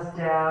Thomas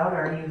Dowd,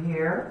 are you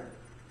here?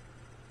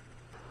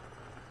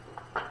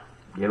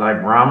 You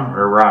like rum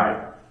or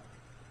rye?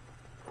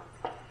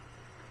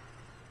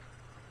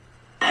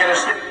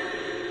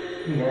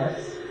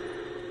 Yes.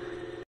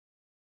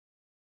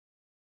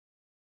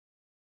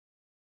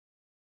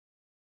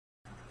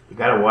 You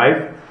got a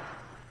wife?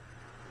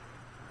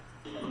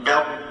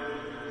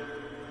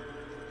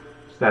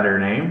 Is that her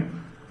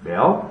name?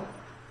 Bill?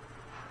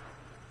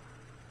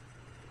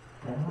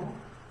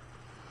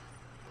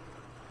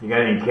 You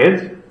got any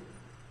kids?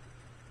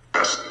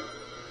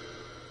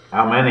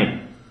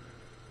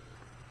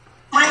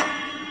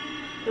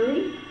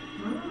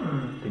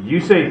 you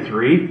say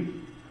 3?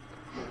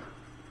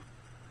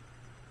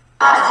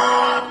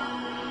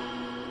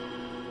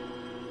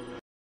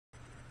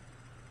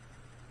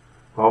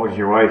 What was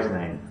your wife's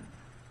name?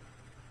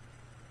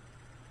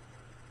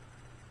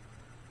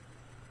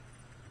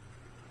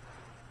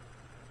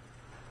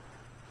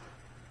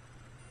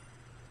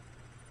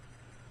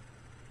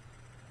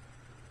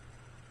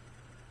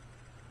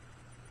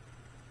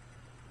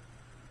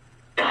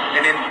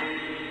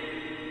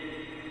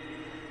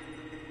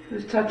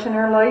 Who's touching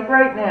her light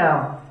right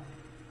now?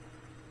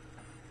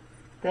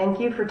 Thank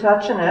you for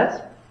touching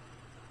it.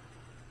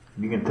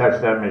 You can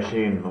touch that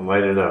machine and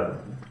light it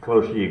up. The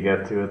closer you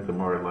get to it, the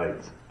more it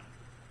lights.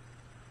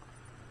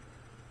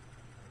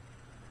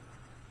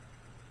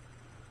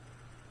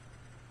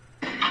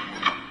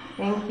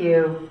 Thank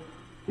you.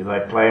 You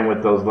like playing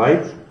with those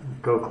lights?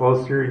 Go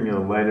closer and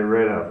you'll light it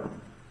right up.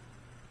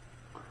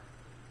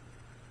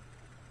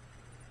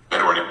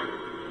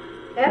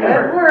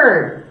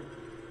 Edward.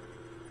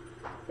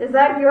 Is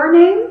that your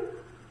name?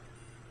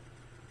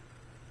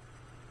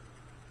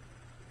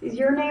 Is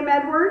your name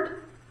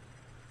Edward?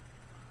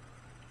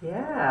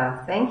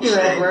 Yeah, thank you,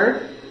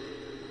 Edward.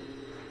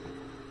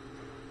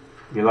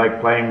 You like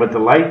playing with the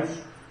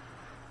lights?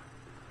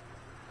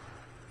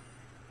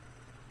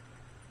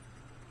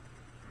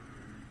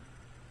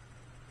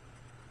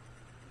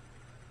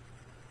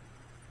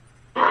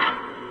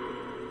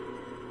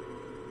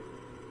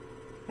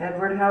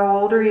 Edward, how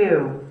old are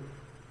you?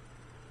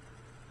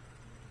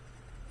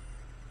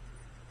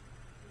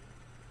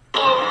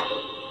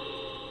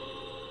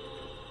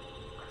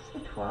 Is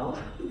it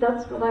 12?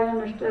 That's what I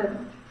understood.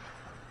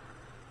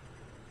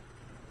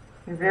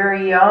 You're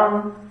very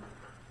young.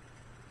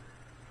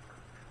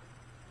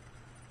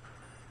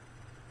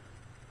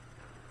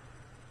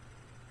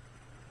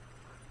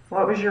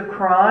 What was your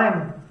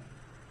crime?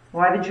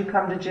 Why did you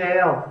come to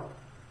jail?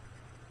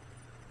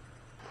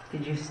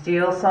 Did you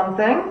steal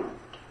something?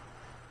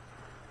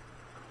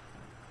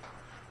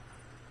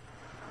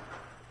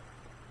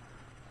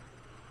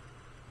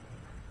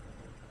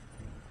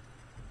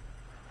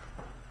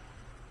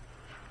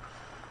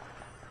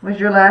 Was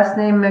your last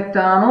name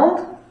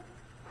McDonald?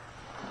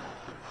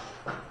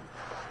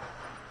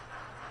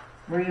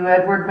 Were you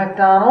Edward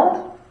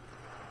McDonald?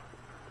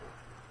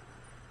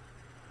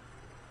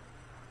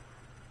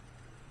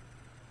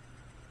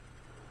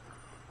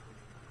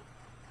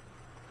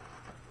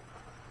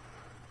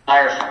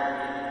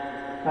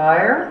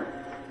 Fire?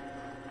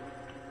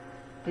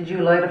 Did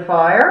you light a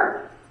fire?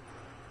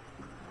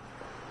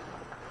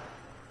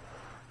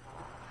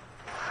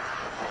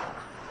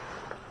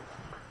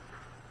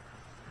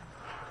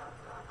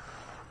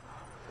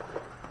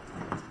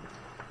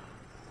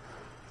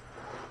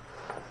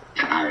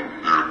 I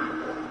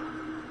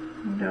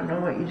don't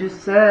know what you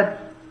just said.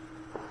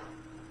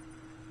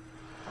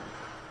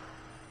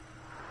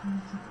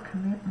 It's a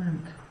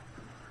commitment.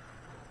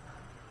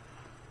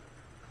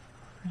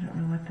 I don't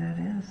know what that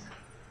is.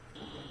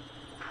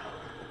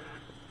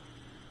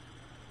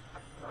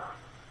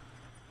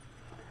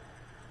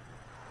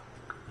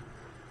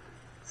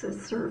 It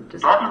says served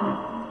as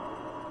commitment.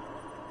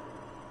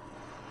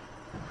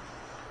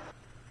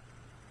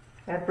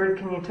 Edward,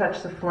 can you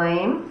touch the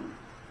flame?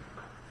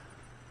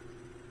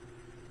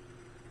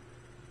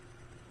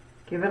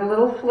 Give it a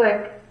little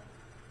flick.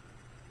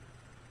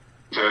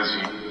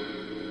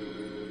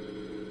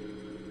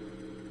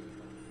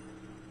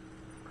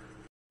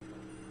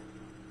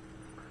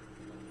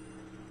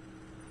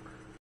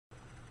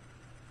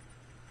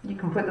 You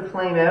can put the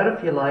flame out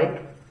if you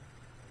like.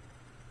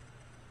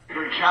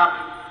 Good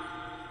job.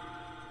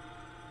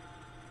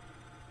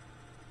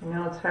 You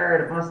know it's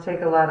hard, it must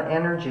take a lot of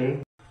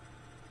energy.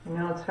 You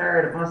know it's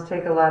hard, it must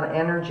take a lot of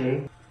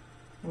energy.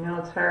 You know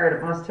it's hard,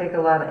 it must take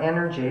a lot of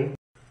energy.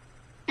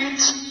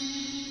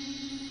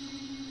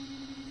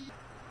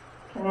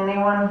 Can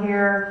anyone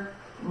here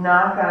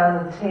knock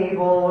on the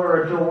table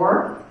or a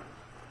door?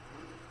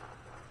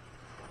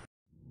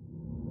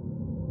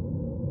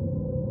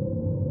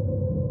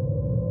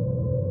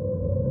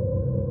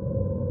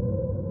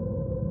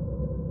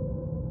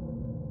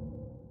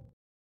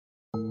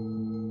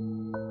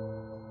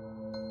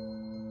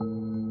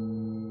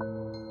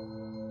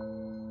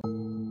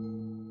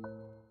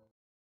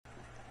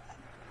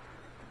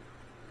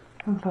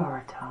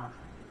 Lower, Tom.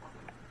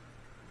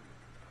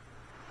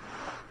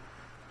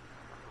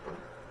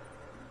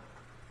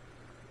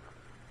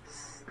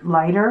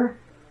 Lighter?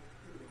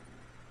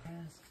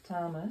 Ask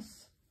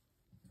Thomas.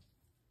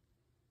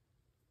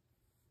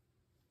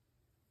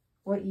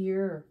 What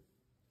year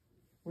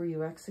were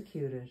you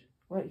executed?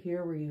 What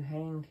year were you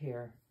hanged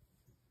here?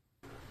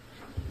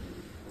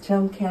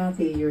 Tell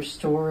Kathy your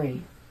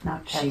story.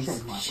 Not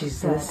She's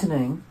she's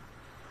listening.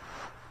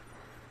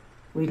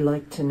 We'd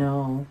like to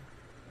know.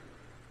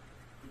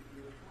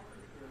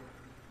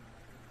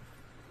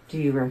 Do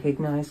you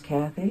recognize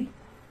Kathy?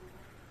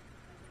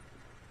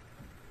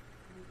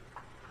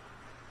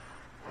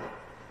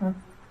 Huh?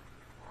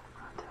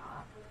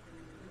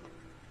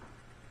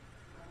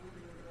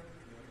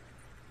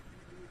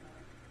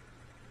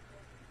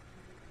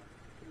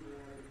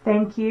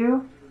 Thank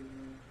you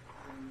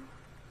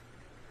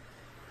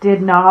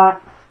did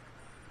not.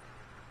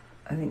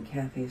 I think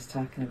Kathy is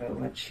talking about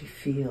what she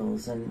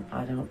feels, and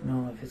I don't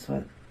know if it's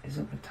what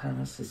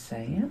Thomas is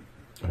saying.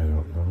 I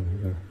don't know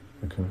either.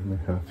 I kind of may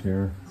have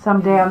here.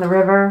 Someday on the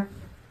river.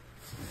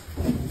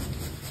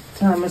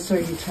 Thomas, are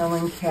you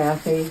telling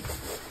Kathy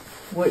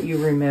what you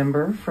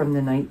remember from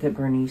the night that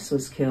Bernice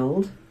was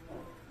killed?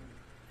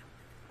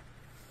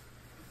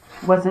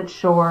 Wasn't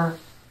sure.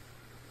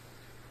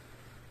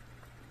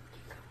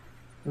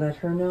 Let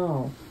her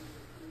know.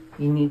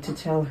 You need to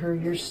tell her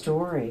your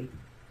story.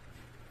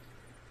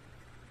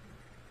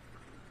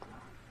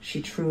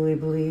 She truly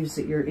believes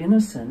that you're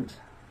innocent.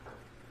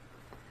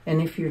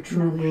 And if you're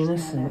truly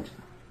innocent,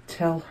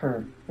 tell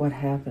her what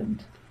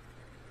happened.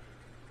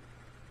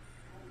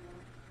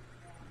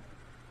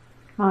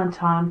 Come on,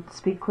 Tom,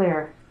 speak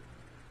clear.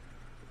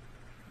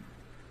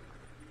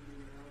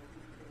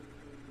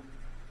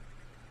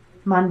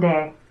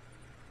 Monday.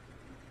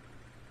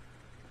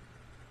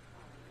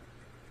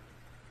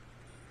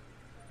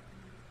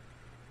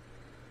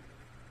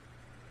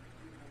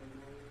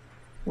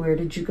 Where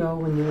did you go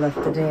when you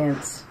left the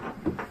dance?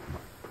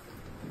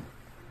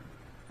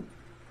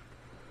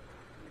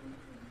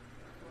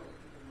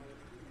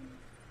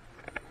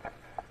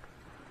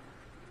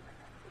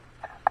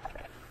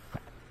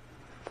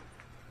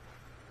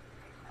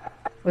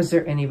 Was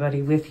there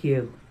anybody with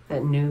you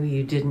that knew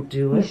you didn't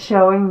do it? He's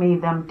showing me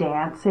them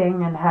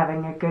dancing and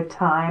having a good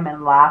time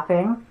and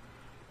laughing.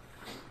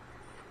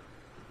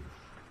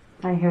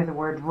 I hear the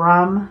word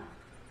rum.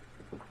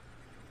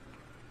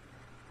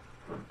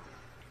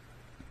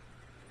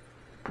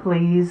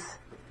 Please.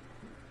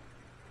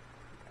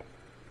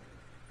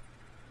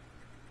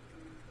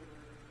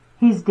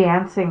 He's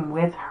dancing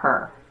with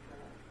her.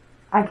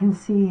 I can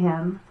see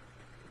him.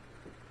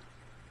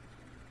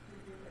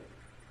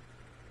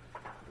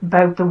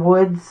 About the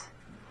woods.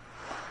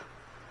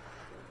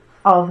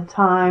 All the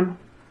time.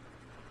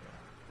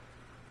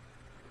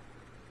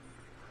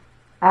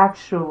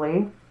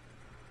 Actually,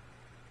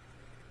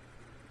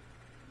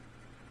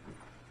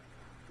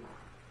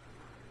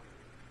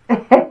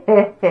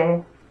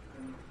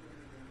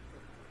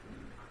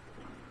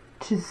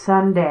 to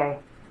Sunday.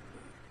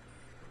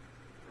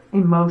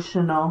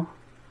 Emotional.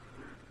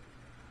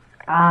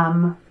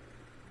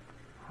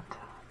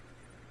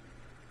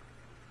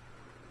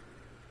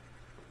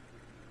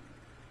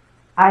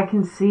 I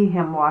can see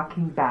him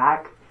walking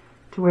back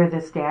to where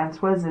this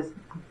dance was. It's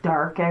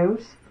dark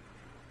out,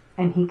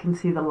 and he can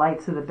see the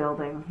lights of the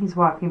building. He's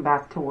walking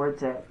back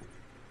towards it.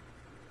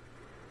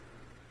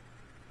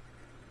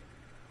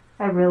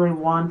 I really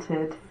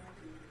wanted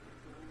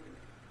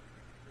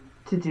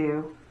to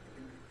do.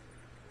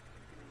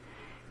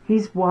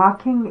 He's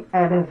walking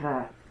out of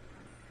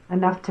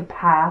enough to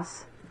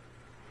pass.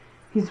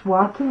 He's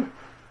walking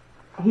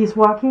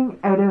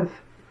out of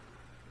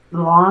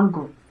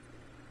long.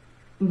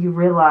 You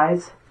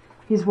realize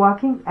he's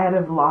walking out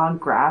of long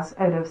grass,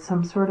 out of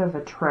some sort of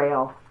a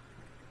trail.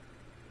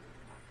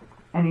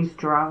 And he's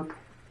drunk.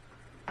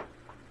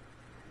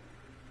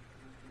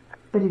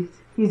 But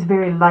he's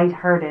very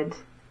lighthearted.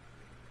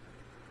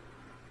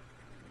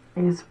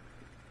 Is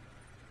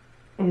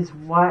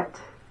what?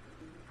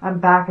 I'm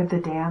back at the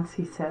dance,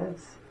 he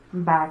says.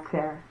 I'm back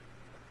there.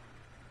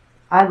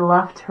 I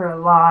left her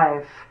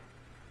alive.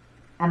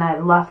 And I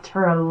left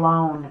her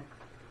alone.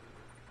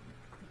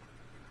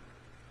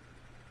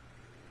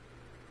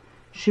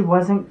 She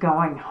wasn't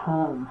going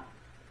home.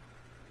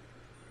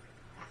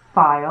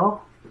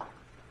 File.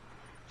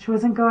 She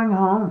wasn't going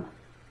home.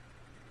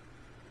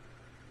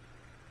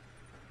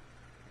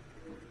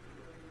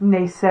 And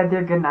they said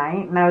their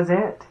goodnight, and that was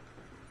it.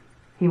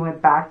 He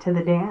went back to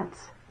the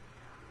dance.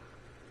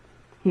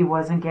 He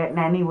wasn't getting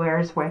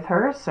anywheres with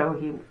her, so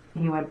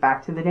he went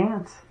back to the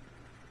dance.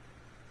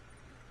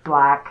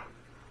 Black.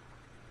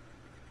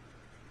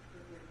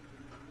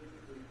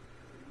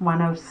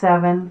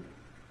 107.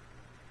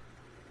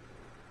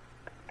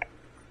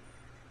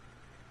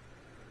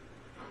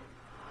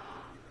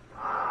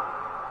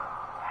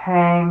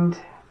 Hanged.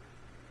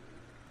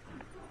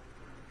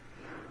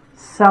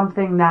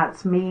 Something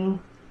that's me.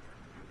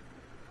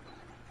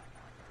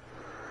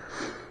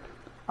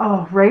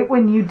 Oh, right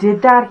when you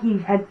did that, he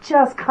had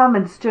just come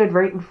and stood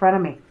right in front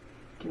of me.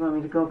 Do you want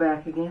me to go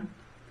back again?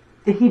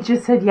 He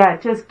just said, yeah,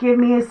 just give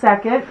me a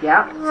second.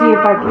 Yeah. See if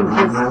I can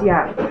just,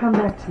 yeah, come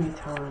back to me,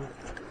 Tom.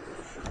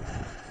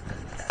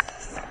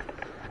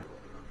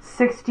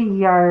 60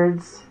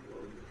 yards.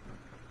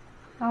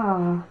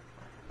 Oh.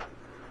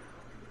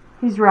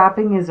 He's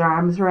wrapping his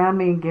arms around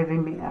me and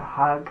giving me a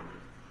hug.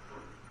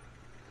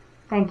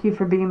 Thank you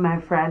for being my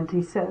friend,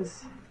 he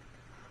says.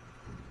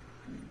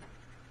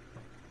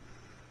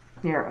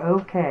 You're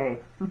okay.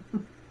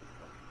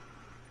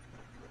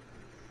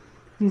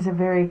 He's a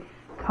very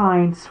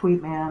kind,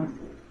 sweet man.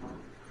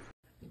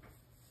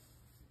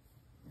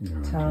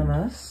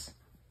 Thomas,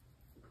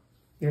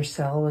 your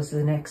cell was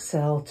the next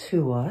cell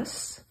to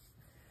us.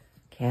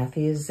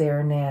 Kathy is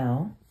there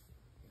now.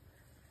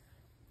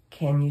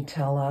 Can you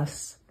tell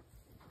us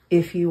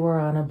if you were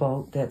on a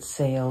boat that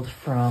sailed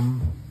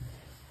from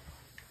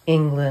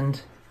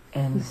England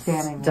and He's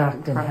standing stuck right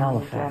in front of me again.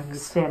 Halifax.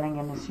 He's standing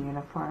in his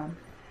uniform.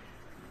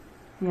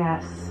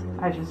 Yes,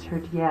 I just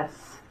heard yes.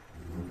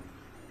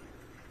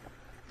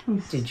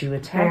 He's Did you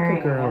attack very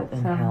a girl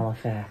in handsome.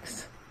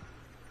 Halifax?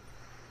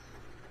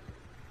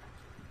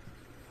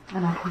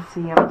 And I can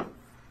see him.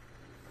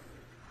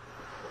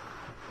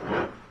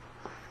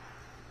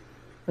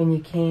 When you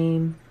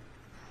came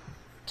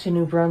to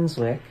New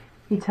Brunswick,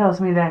 He tells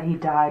me that he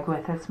died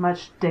with as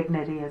much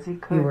dignity as he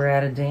could. you were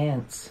at a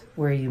dance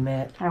where you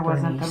met I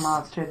wasn't the Bernice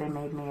monster they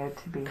made me out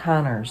to be.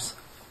 Connors.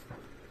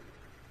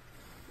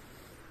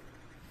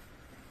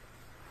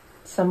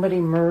 Somebody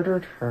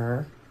murdered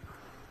her.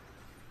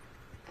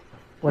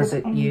 Was Is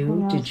it you?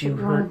 anything else Did you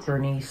that hurt wasn't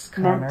Bernice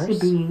Connors?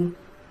 Meant to be.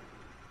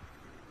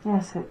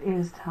 Yes, it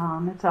is,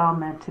 Tom. It's all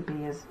meant to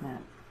be, isn't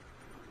it?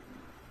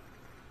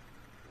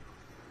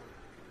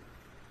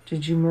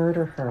 Did you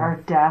murder her? Our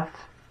death.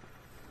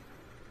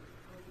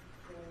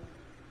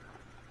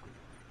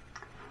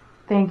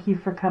 Thank you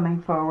for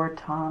coming forward,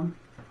 Tom.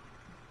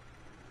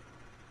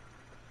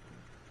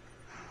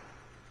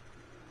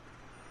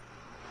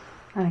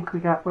 I think we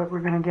got what we're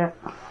going to get.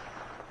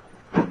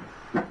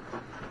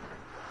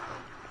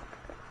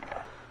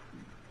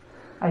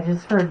 I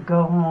just heard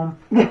go home.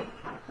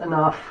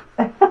 Enough.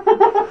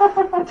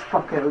 Let's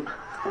fuck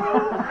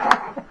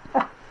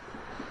out.